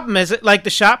problem. Is it the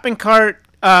shopping cart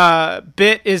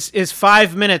bit is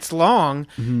 5 minutes long,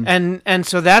 and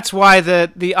so that's why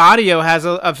the audio has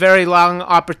a very long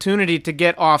opportunity to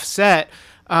get offset.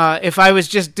 If I was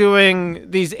just doing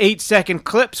these 8-second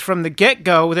clips from the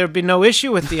get-go, there'd be no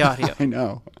issue with the audio. I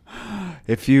know.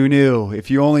 If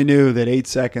you only knew that 8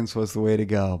 seconds was the way to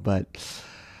go, but.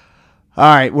 All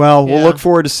right, well, we'll look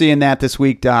forward to seeing that this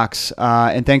week, Docs.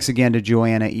 And thanks again to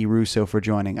Joanna E. Russo for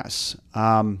joining us.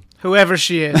 Whoever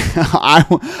she is. I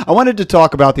wanted to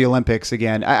talk about the Olympics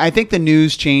again. I think the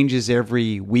news changes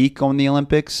every week on the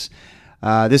Olympics.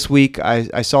 This week,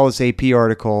 I saw this AP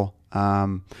article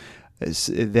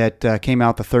that came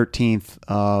out the 13th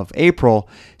of April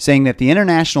saying that the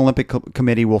International Olympic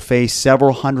Committee will face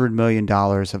several $100 million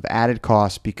of added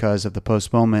costs because of the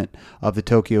postponement of the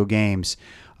Tokyo Games.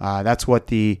 That's what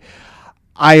the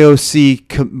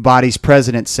IOC body's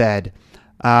president said.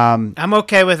 I'm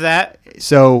okay with that.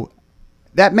 So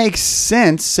that makes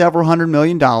sense. Several $100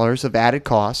 million of added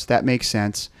costs. That makes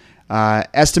sense.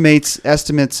 Estimates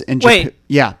in Japan. Wait.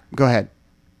 Yeah, go ahead.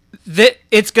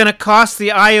 It's going to cost the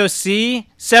IOC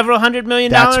several $100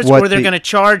 million, or they're going to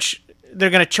charge. They're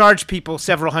going to charge people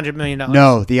several $100 million.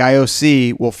 No, the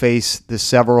IOC will face the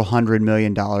several $100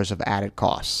 million of added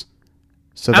costs.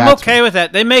 So I'm okay with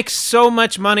that. They make so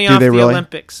much money off the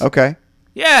Olympics. Okay.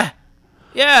 Yeah.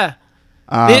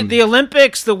 The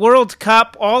Olympics, the World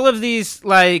Cup, all of these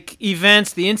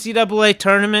events, the NCAA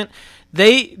tournament,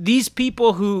 these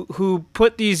people who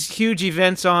put these huge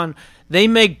events on, they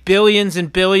make billions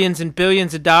and billions and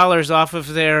billions of dollars off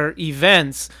of their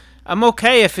events. I'm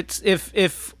okay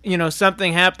if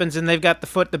something happens and they've got to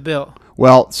foot the bill.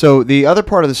 Well, so the other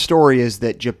part of the story is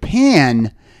that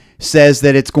Japan says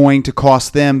that it's going to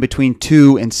cost them between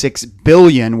 $2 and $6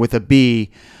 billion with a B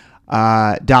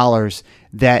dollars.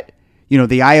 That the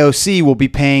IOC will be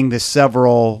paying the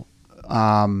several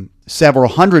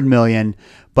 $100 million,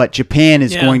 but Japan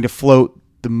is going to float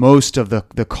the most of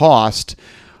the cost.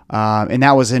 And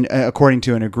that was according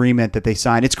to an agreement that they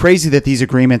signed. It's crazy that these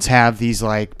agreements have these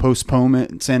like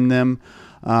postponements in them.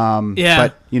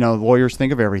 But lawyers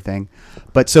think of everything.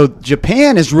 But so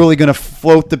Japan is really going to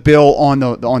float the bill on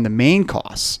the main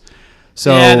costs.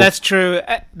 So yeah, that's true.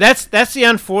 That's the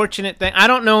unfortunate thing. I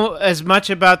don't know as much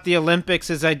about the Olympics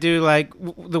as I do like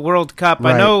the World Cup.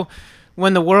 Right. I know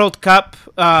when the World Cup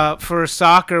for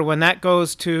soccer, when that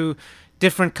goes to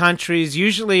different countries,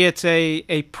 usually it's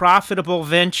a profitable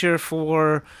venture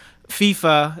for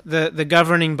FIFA, the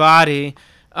governing body,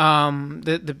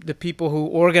 the people who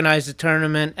organize the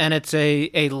tournament, and it's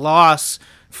a loss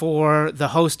for the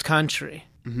host country.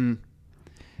 Mm-hmm.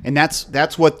 And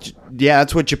that's what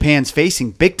Japan's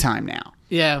facing big time now.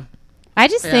 Yeah. I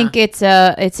just think it's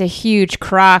a huge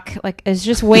crock. Like, it's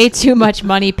just way too much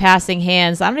money passing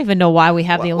hands. I don't even know why we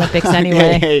have the Olympics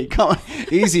anyway. Hey, come on,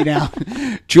 easy now.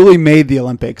 Julie made the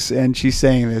Olympics, and she's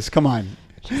saying this. Come on.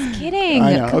 Just kidding.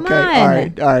 I know. Come okay.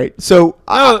 on. All right. So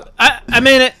no, I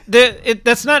mean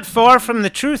that's not far from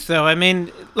the truth, though. I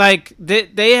mean, like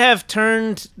they have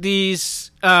turned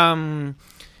these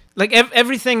like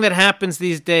everything that happens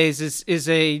these days is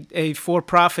a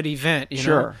for-profit event. You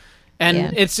know?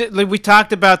 And it's like we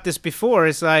talked about this before.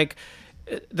 It's like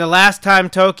the last time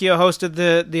Tokyo hosted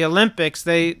the Olympics,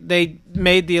 they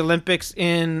made the Olympics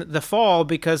in the fall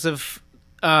because of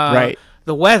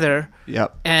the weather.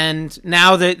 Yep. And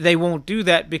now that they won't do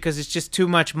that because it's just too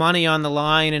much money on the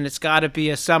line, and it's got to be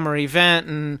a summer event,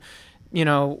 and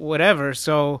whatever.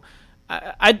 So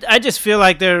I just feel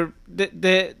like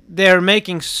they're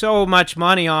making so much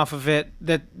money off of it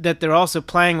that they're also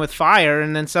playing with fire,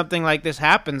 and then something like this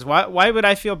happens. Why would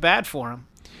I feel bad for them?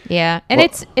 Yeah, and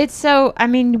it's so. I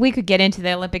mean, we could get into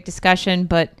the Olympic discussion,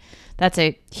 but that's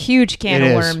a huge can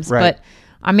of worms. Right. But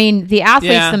I mean, the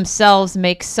athletes themselves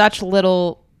make such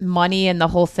little money in the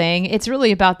whole thing. It's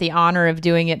really about the honor of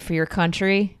doing it for your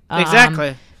country.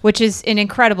 Exactly. Which is an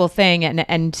incredible thing,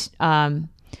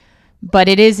 but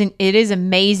it is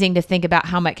amazing to think about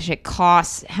how much it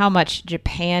costs, how much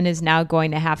Japan is now going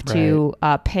to have to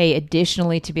pay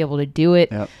additionally to be able to do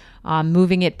it,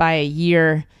 moving it by a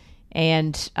year.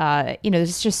 And,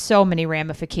 there's just so many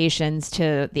ramifications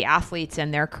to the athletes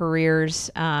and their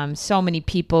careers. So many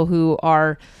people who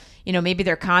are, maybe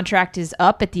their contract is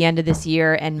up at the end of this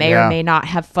year and may or may not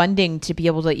have funding to be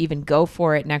able to even go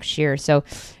for it next year. So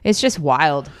it's just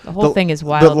wild. The whole thing is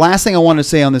wild. The last thing I want to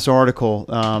say on this article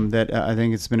that I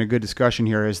think it's been a good discussion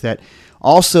here is that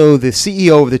also the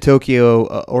CEO of the Tokyo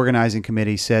Organizing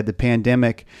Committee said the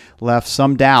pandemic left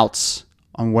some doubts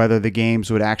on whether the games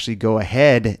would actually go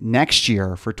ahead next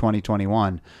year for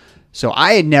 2021. So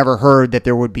I had never heard that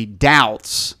there would be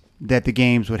doubts that the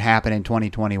games would happen in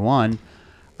 2021.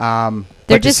 But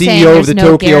the CEO of the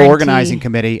Tokyo Organizing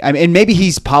Committee, I mean, and maybe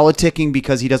he's politicking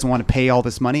because he doesn't want to pay all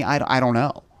this money. I don't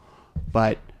know,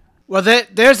 but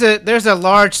there's a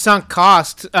large sunk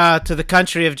cost to the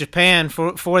country of Japan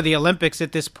for the Olympics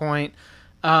at this point.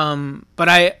 But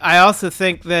I also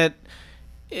think that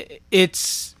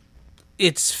it's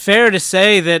fair to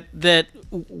say that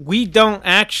we don't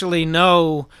actually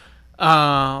know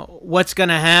what's going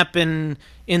to happen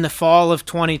in the fall of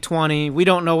 2020. We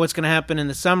don't know what's going to happen in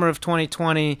the summer of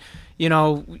 2020.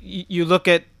 You look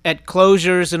at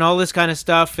closures and all this kind of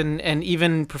stuff, and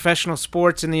even professional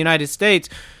sports in the United States.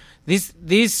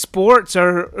 These sports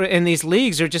and these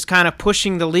leagues are just kind of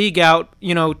pushing the league out,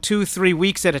 2-3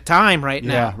 weeks at a time right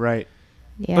now. Yeah, right.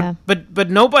 Yeah. But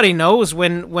nobody knows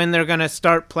when they're going to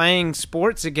start playing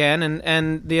sports again,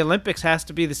 and the Olympics has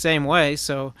to be the same way.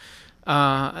 So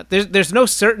there's no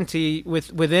certainty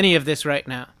with any of this right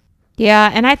now.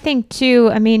 Yeah, and I think too,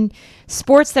 I mean,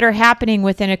 sports that are happening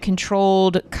within a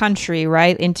controlled country,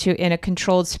 right? In a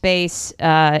controlled space,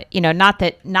 not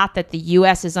that the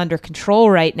US is under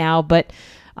control right now, but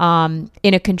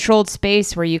in a controlled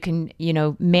space where you can,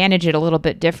 manage it a little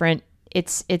bit different.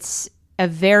 It's a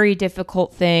very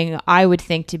difficult thing, I would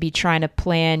think, to be trying to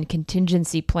plan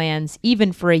contingency plans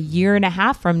even for a year and a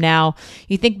half from now.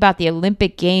 You think about the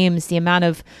Olympic Games, the amount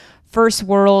of first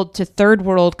world to third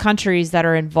world countries that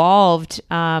are involved.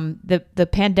 The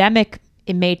pandemic,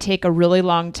 it may take a really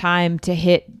long time to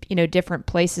hit, different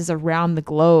places around the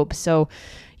globe. So,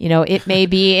 it may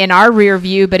be in our rear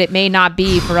view, but it may not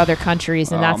be for other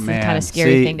countries. And that's the kind of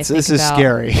scary thing to think about. This is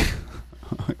scary.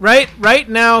 Right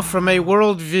now, from a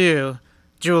world view,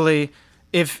 Julie,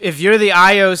 if you're the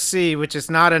IOC, which is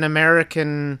not an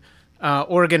American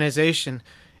organization,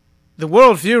 the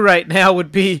world view right now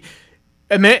would be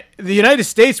the United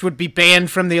States would be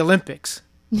banned from the Olympics.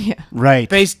 Yeah. Right.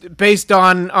 Based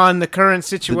on the current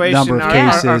situation, the number of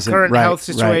cases, our current health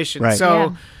situation. Right.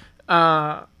 So,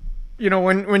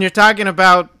 when you're talking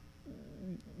about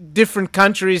different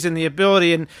countries and the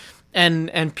ability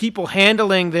and people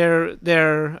handling their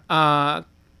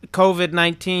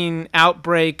COVID-19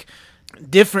 outbreak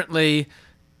differently.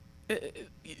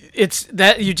 It's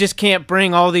that you just can't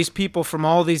bring all these people from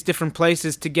all these different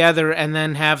places together and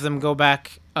then have them go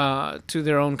back to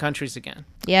their own countries again.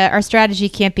 Yeah, our strategy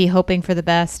can't be hoping for the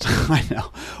best. I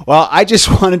know. Well, I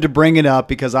just wanted to bring it up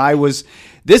because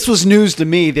this was news to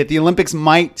me that the Olympics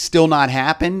might still not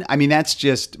happen. I mean, that's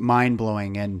just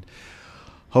mind-blowing and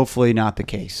hopefully not the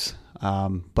case.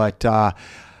 But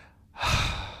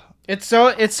it's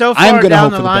so far I'm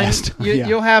down hope the line.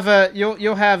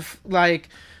 You'll have like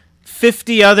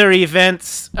 50 other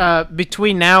events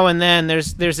between now and then.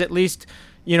 There's at least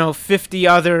 50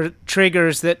 other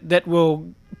triggers that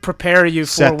will prepare you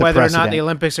for whether or not the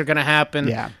Olympics are going to happen.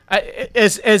 Yeah.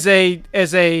 As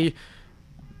a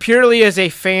purely as a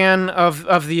fan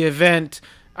of the event,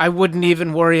 I wouldn't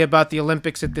even worry about the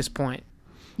Olympics at this point.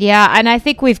 Yeah, and I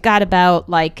think we've got about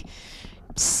like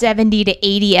 70 to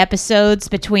 80 episodes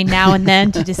between now and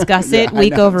then to discuss it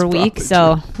week over week.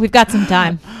 So we've got some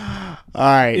time. All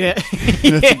right. Yeah.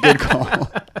 That's a good call.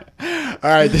 All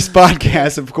right. This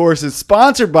podcast, of course, is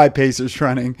sponsored by Pacers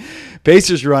Running.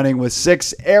 Pacers Running with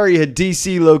 6 area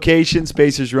DC locations.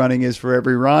 Pacers Running is for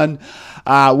every run.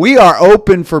 We are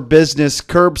open for business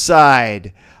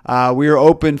curbside. We are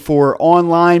open for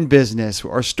online business.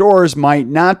 Our stores might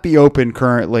not be open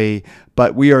currently,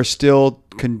 but we are still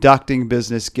conducting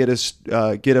business. Get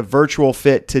a virtual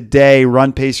fit today.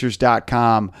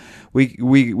 RunPacers.com.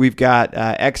 We've got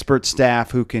expert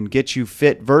staff who can get you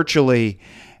fit virtually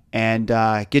and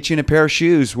get you in a pair of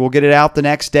shoes. We'll get it out the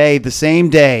next day, the same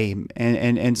day,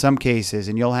 and in some cases,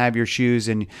 and you'll have your shoes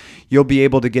and you'll be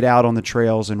able to get out on the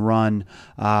trails and run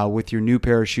with your new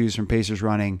pair of shoes from Pacers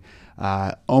Running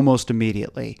almost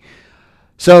immediately.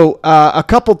 So a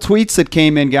couple tweets that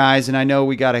came in, guys, and I know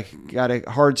we got a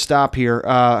hard stop here.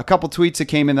 A couple tweets that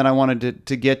came in that I wanted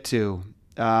to get to.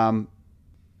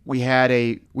 We had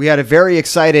a very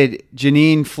excited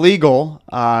Janine Flegel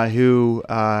who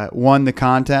won the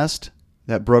contest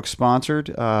that Brooks sponsored,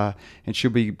 and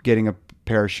she'll be getting a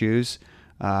pair of shoes.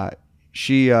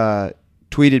 She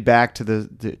tweeted back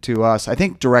to us. I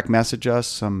think direct messaged us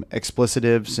some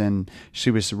explicitives, and she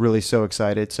was really so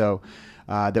excited. So.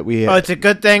 That we it's a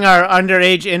good thing our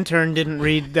underage intern didn't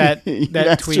read that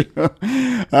tweet.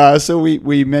 So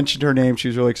we mentioned her name. She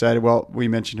was really excited. Well, we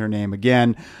mentioned her name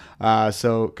again.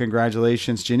 So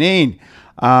congratulations, Janine.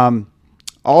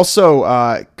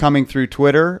 Also coming through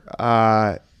Twitter,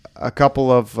 a couple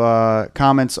of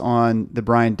comments on the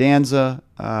Brian Danza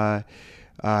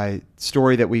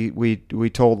story that we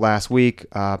told last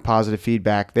week. Positive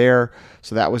feedback there.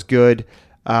 So that was good.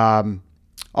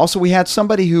 Also, we had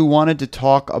somebody who wanted to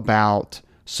talk about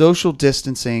social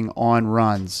distancing on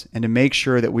runs and to make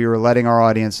sure that we were letting our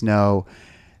audience know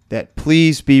that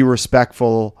please be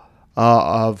respectful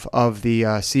of the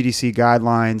CDC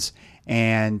guidelines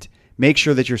and make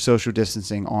sure that you're social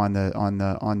distancing on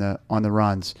the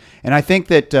runs. And I think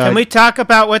that can we talk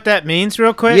about what that means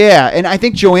real quick? Yeah, and I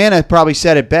think Joanna probably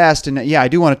said it best. And yeah, I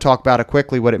do want to talk about it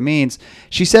quickly. What it means.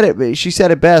 She said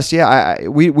it best. Yeah,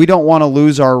 we don't want to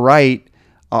lose our right.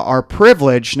 Our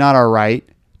privilege, not our right,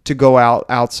 to go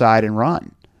outside and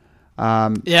run.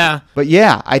 Yeah. But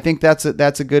yeah, I think that's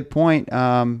a good point.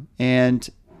 And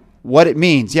what it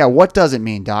means. Yeah, what does it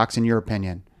mean, Docs, in your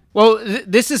opinion? Well,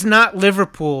 this is not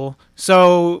Liverpool,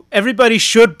 so everybody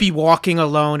should be walking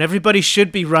alone. Everybody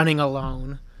should be running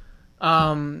alone.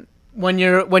 When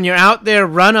you're out there,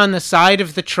 run on the side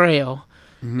of the trail.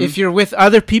 Mm-hmm. If you're with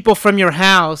other people from your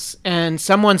house and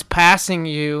someone's passing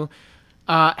you,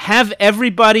 have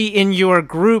everybody in your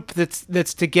group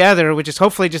that's together, which is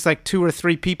hopefully just like 2 or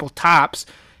 3 people tops,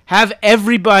 have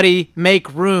everybody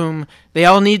make room. They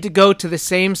all need to go to the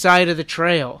same side of the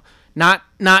trail, not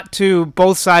to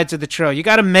both sides of the trail. You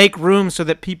got to make room so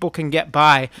that people can get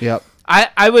by. Yep.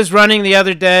 I was running the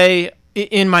other day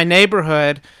in my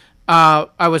neighborhood.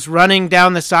 I was running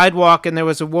down the sidewalk, and there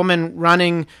was a woman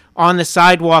running on the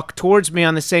sidewalk towards me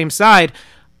on the same side.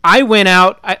 I went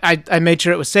out. I made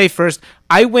sure it was safe first.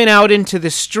 I went out into the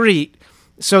street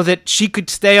so that she could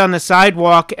stay on the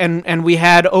sidewalk, and we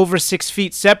had over 6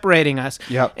 feet separating us.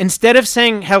 Yep. Instead of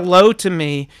saying hello to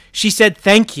me, she said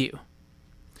thank you.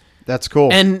 That's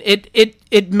cool. And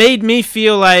it made me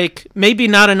feel like maybe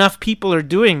not enough people are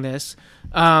doing this,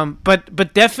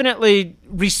 but definitely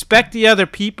respect the other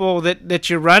people that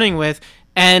you're running with.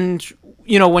 And,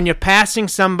 when you're passing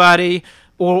somebody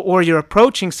or you're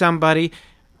approaching somebody,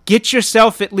 get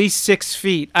yourself at least 6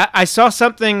 feet. I saw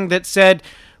something that said,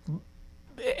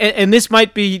 and this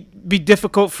might be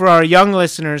difficult for our young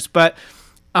listeners, but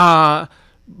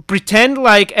pretend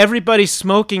like everybody's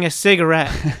smoking a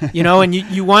cigarette, and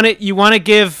you want to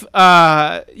give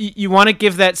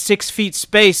that 6 feet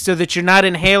space so that you're not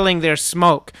inhaling their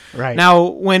smoke. Right. Now,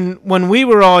 when we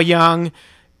were all young,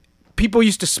 people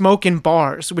used to smoke in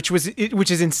bars, which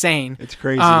is insane. It's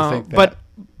crazy to think that.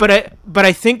 But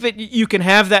I think that you can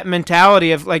have that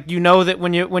mentality of like, that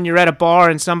when you're at a bar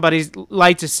and somebody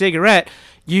lights a cigarette,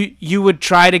 you would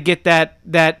try to get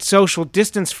that social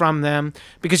distance from them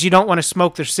because you don't want to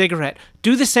smoke their cigarette.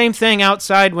 Do the same thing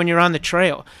outside when you're on the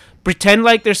trail. Pretend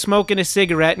like they're smoking a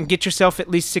cigarette and get yourself at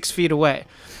least 6 feet away.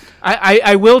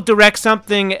 I will direct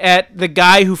something at the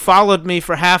guy who followed me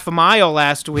for half a mile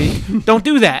last week. Don't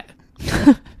do that.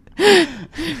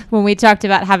 When we talked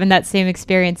about having that same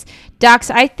experience.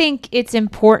 Docs, I think it's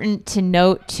important to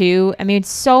note too, I mean,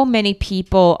 so many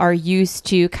people are used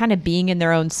to kind of being in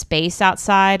their own space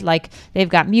outside. Like they've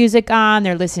got music on,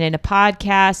 they're listening to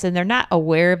podcasts, and they're not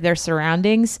aware of their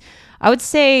surroundings. I would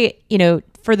say,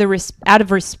 out of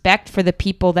respect for the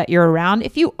people that you're around,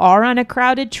 if you are on a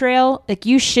crowded trail, like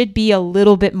you should be a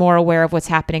little bit more aware of what's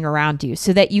happening around you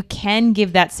so that you can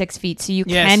give that 6 feet, so you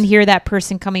can hear that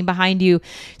person coming behind you.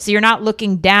 So you're not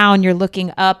looking down, you're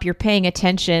looking up, you're paying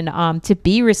attention, to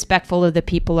be respectful of the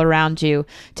people around you,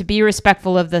 to be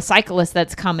respectful of the cyclist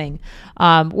that's coming.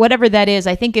 Whatever that is,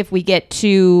 I think if we get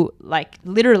too like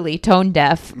literally tone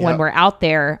deaf when we're out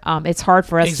there, it's hard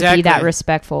for us to be that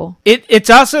respectful. It's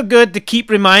also good to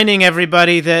keep reminding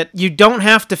everybody that you don't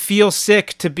have to feel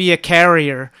sick to be a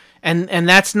carrier, and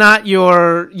that's not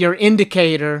your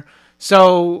indicator.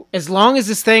 So as long as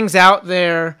this thing's out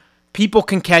there, people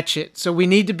can catch it. So we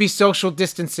need to be social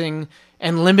distancing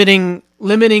and limiting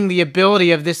the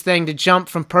ability of this thing to jump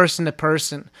from person to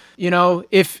person.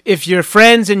 If your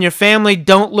friends and your family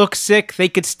don't look sick, they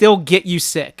could still get you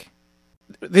sick.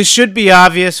 This should be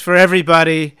obvious for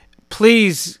everybody.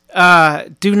 Please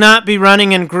do not be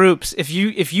running in groups. If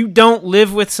you don't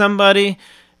live with somebody,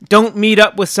 don't meet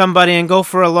up with somebody and go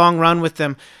for a long run with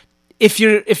them. If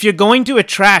you're going to a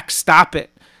track, stop it.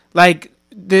 Like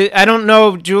I don't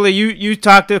know, Julie. You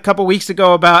talked a couple weeks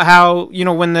ago about how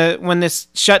when this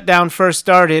shutdown first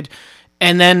started,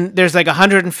 and then there's like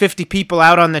 150 people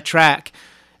out on the track.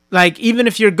 Like even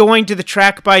if you're going to the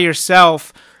track by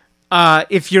yourself.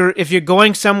 If you're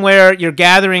going somewhere, you're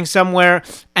gathering somewhere,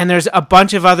 and there's a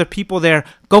bunch of other people there,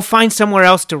 go find somewhere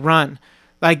else to run.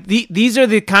 Like these are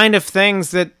the kind of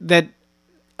things that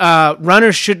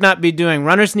runners should not be doing.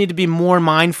 Runners need to be more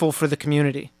mindful for the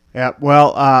community. Yeah,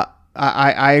 well,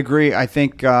 I agree. I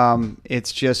think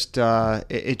it's just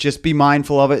be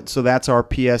mindful of it. So that's our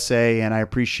PSA, and I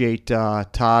appreciate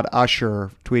Todd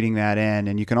Usher tweeting that in.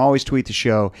 And you can always tweet the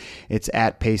show. It's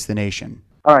at Pace the Nation.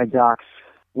 All right, Docs.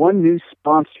 One new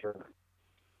sponsor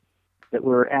that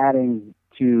we're adding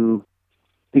to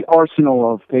the arsenal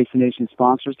of Pace the Nation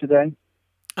sponsors today.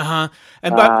 And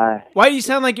why do you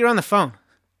sound like you're on the phone?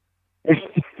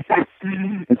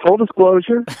 In full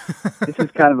disclosure, this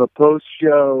is kind of a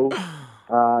post-show.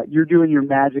 You're doing your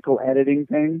magical editing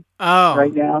thing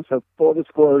right now. So full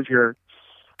disclosure,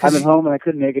 I've been home and I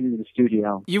couldn't make it into the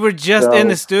studio. You were just in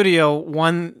the studio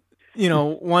 1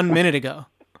 minute ago.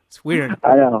 It's weird.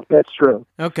 I know. That's true.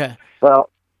 Okay. Well,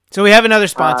 so we have another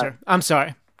sponsor. I'm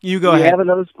sorry. You go ahead. We have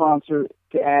another sponsor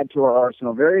to add to our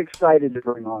arsenal. Very excited to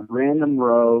bring on Random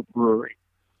Row Brewery.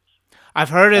 I've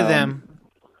heard of them.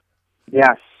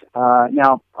 Yes.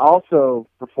 Now, also,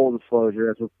 for full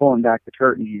disclosure, as we're pulling back the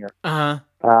curtain here,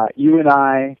 you and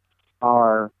I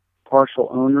are partial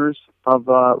owners of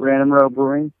Random Row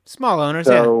Brewing. Small owners,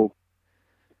 so,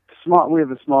 we have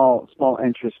a small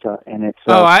interest in it.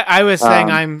 So, I was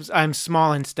saying I'm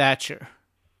small in stature.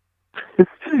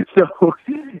 So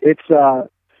it's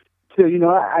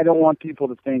I don't want people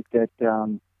to think that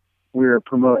we're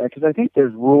promoting, because I think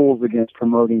there's rules against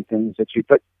promoting things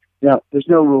but there's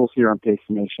no rules here on Pace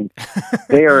the Nation.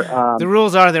 They are the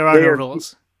rules are there are no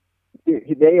rules.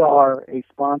 They are a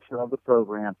sponsor of the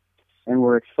program, and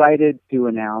we're excited to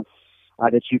announce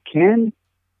that you can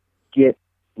get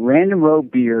Random Row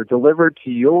beer delivered to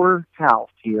your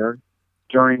house here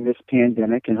during this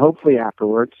pandemic, and hopefully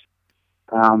afterwards.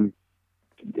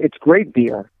 It's great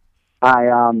beer.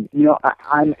 I'm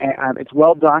it's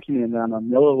well documented that I'm a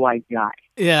Miller Lite guy.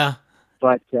 Yeah.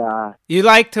 But you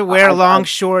like to wear long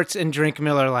shorts and drink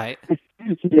Miller Lite.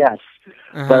 Yes.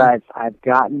 But I've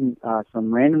gotten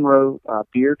some Random Row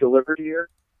beer delivered here,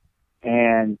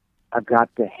 and I've got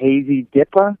the Hazy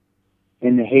Dippa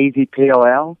and the Hazy Pale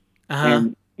Ale.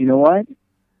 And you know what?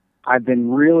 I've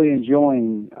been really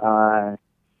enjoying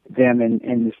them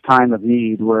in this time of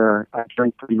need where I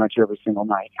drink pretty much every single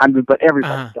night. But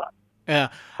everybody's done. Yeah.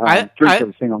 Drink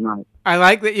every single night. I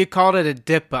like that you called it a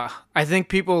DIPA. I think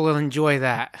people will enjoy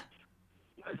that.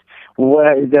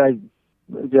 What did I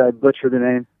butcher the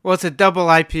name? Well, it's a double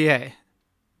IPA.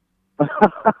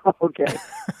 Okay.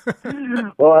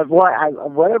 Well,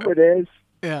 whatever it is,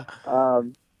 Yeah.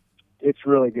 it's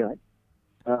really good.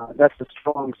 That's a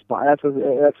strong spot. That's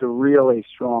a really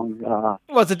strong.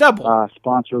 Well, it's a double.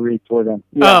 Sponsor read for them.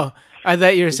 Yeah. Oh, I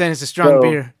thought you were saying it's a strong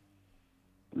beer.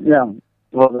 Yeah.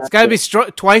 Well, It's got to be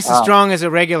twice as strong as a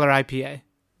regular IPA.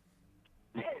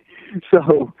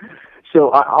 So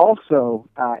I also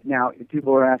now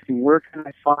people are asking, where can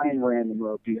I find Random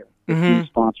Row beer? The team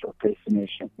sponsor of Face the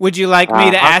Nation. Would you like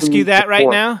me to ask you that right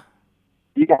now?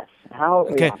 Yes. How?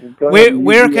 Okay. Yeah,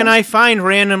 where can I find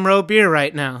Random Row beer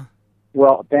right now?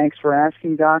 Well, thanks for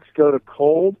asking, Docs. Go to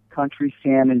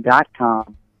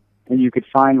coldcountrysalmon.com, and you could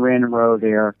find Random Row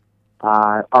there.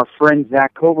 Our friend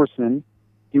Zach Culberson,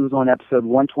 he was on episode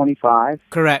 125.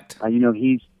 Correct.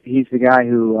 He's the guy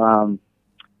who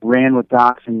ran with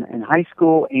Docs in high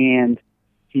school, and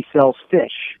he sells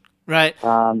fish. Right.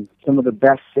 Some of the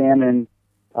best salmon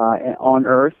on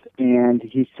earth, and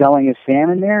he's selling his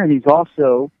salmon there, and he's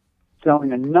also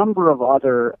selling a number of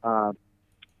other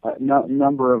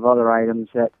items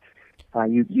that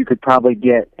you could probably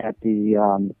get at the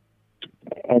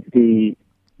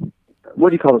what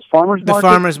do you call those, farmers markets? The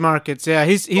farmers markets. Yeah,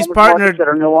 he's farmers partnered that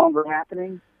are no longer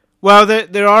happening. Well,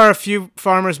 there are a few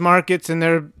farmers markets, and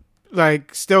they're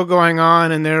like still going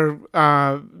on, and they're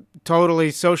totally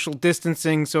social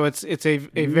distancing, so it's a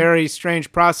very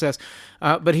strange process.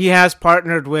 But he has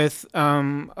partnered with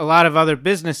a lot of other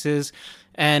businesses,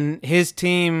 and his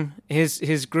team,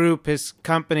 his group, his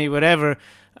company, whatever,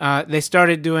 they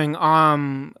started doing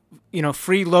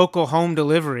free local home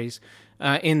deliveries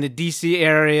in the DC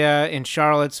area, in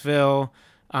Charlottesville,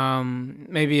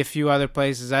 maybe a few other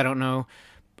places. I don't know.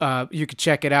 You could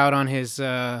check it out on his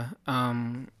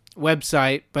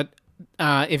website. But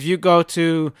if you go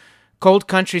to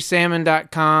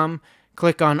coldcountrysalmon.com,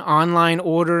 click on online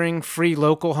ordering, free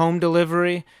local home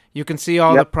delivery, you can see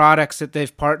all the products that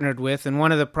they've partnered with, and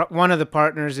one of the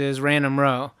partners is Random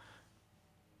Row.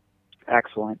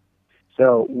 Excellent.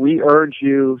 So we urge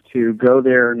you to go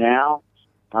there now,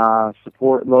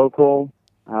 support local,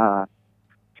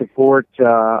 support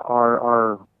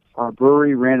our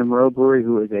brewery, Random Row Brewery,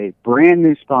 who is a brand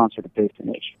new sponsor to Face the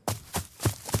Nation.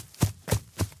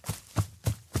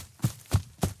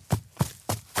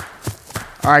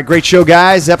 All right, great show,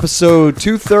 guys. Episode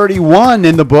 231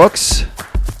 in the books.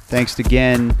 Thanks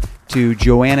again to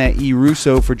Joanna E.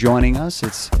 Russo for joining us.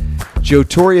 It's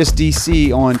Jotorius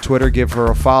DC on Twitter. Give her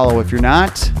a follow if you're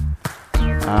not.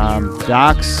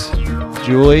 Docs,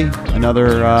 Julie,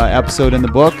 another episode in the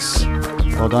books.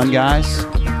 Well done, guys.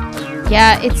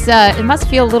 Yeah, it must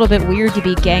feel a little bit weird to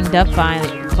be ganged up by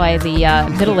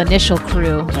the middle initial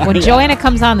crew. When Joanna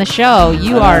comes on the show,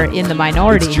 you are in the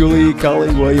minority. It's Julie E. Cully,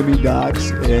 William E.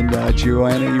 Docs, and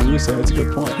Joanna E. Russo. That's a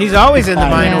good point. He's always in the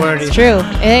minority. Yeah, it's true.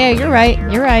 Yeah, you're right.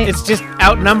 You're right. It's just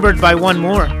outnumbered by one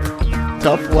more.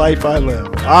 Tough life I live.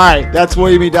 All right, that's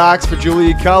William E. Docs for Julie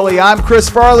E. Cully. I'm Chris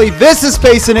Farley. This is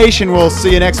Face the Nation. We'll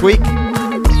see you next week.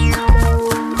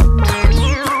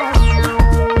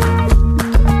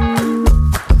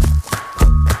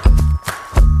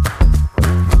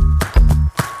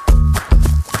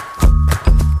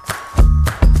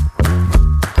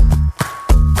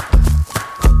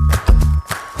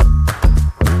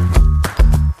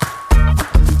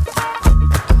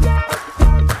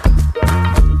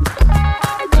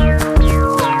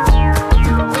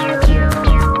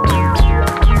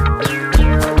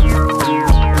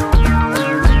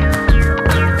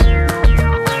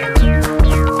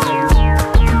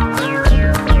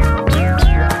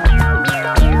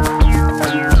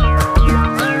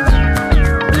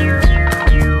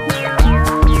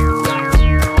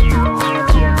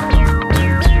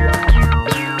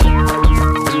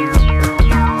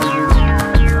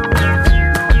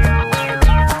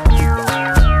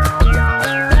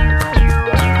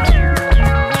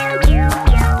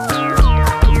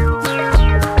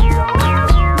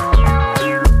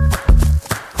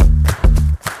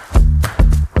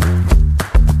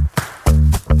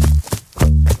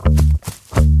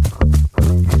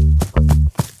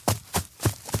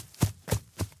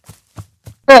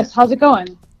 Chris, how's it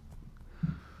going?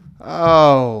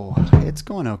 Oh, it's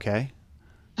going okay.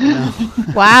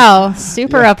 Wow,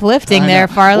 super uplifting there,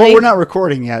 Farley. Well, we're not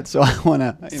recording yet, so I want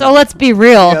to... So let's be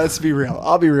real. Yeah, let's be real.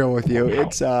 I'll be real with you.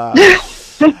 It's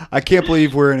I can't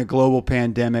believe we're in a global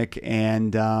pandemic,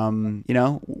 and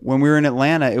when we were in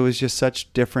Atlanta, it was just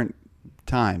such different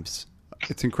times.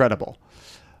 It's incredible.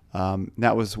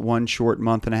 That was one short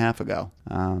month and a half ago.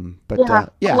 A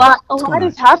lot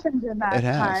has happened in that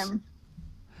time.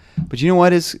 But you know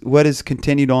what is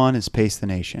continued on is Pace the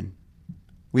Nation.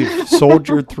 We've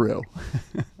soldiered through.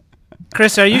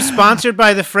 Chris, are you sponsored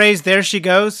by the phrase "There she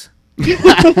goes"?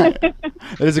 That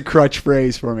is a crutch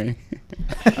phrase for me.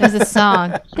 There's a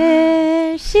song.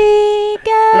 There she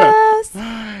goes.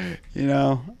 You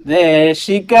know. There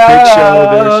she goes. Big show.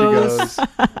 There she goes.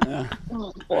 Yeah.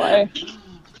 Oh boy.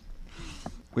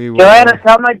 Joanna,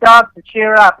 tell my dog to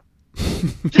cheer up.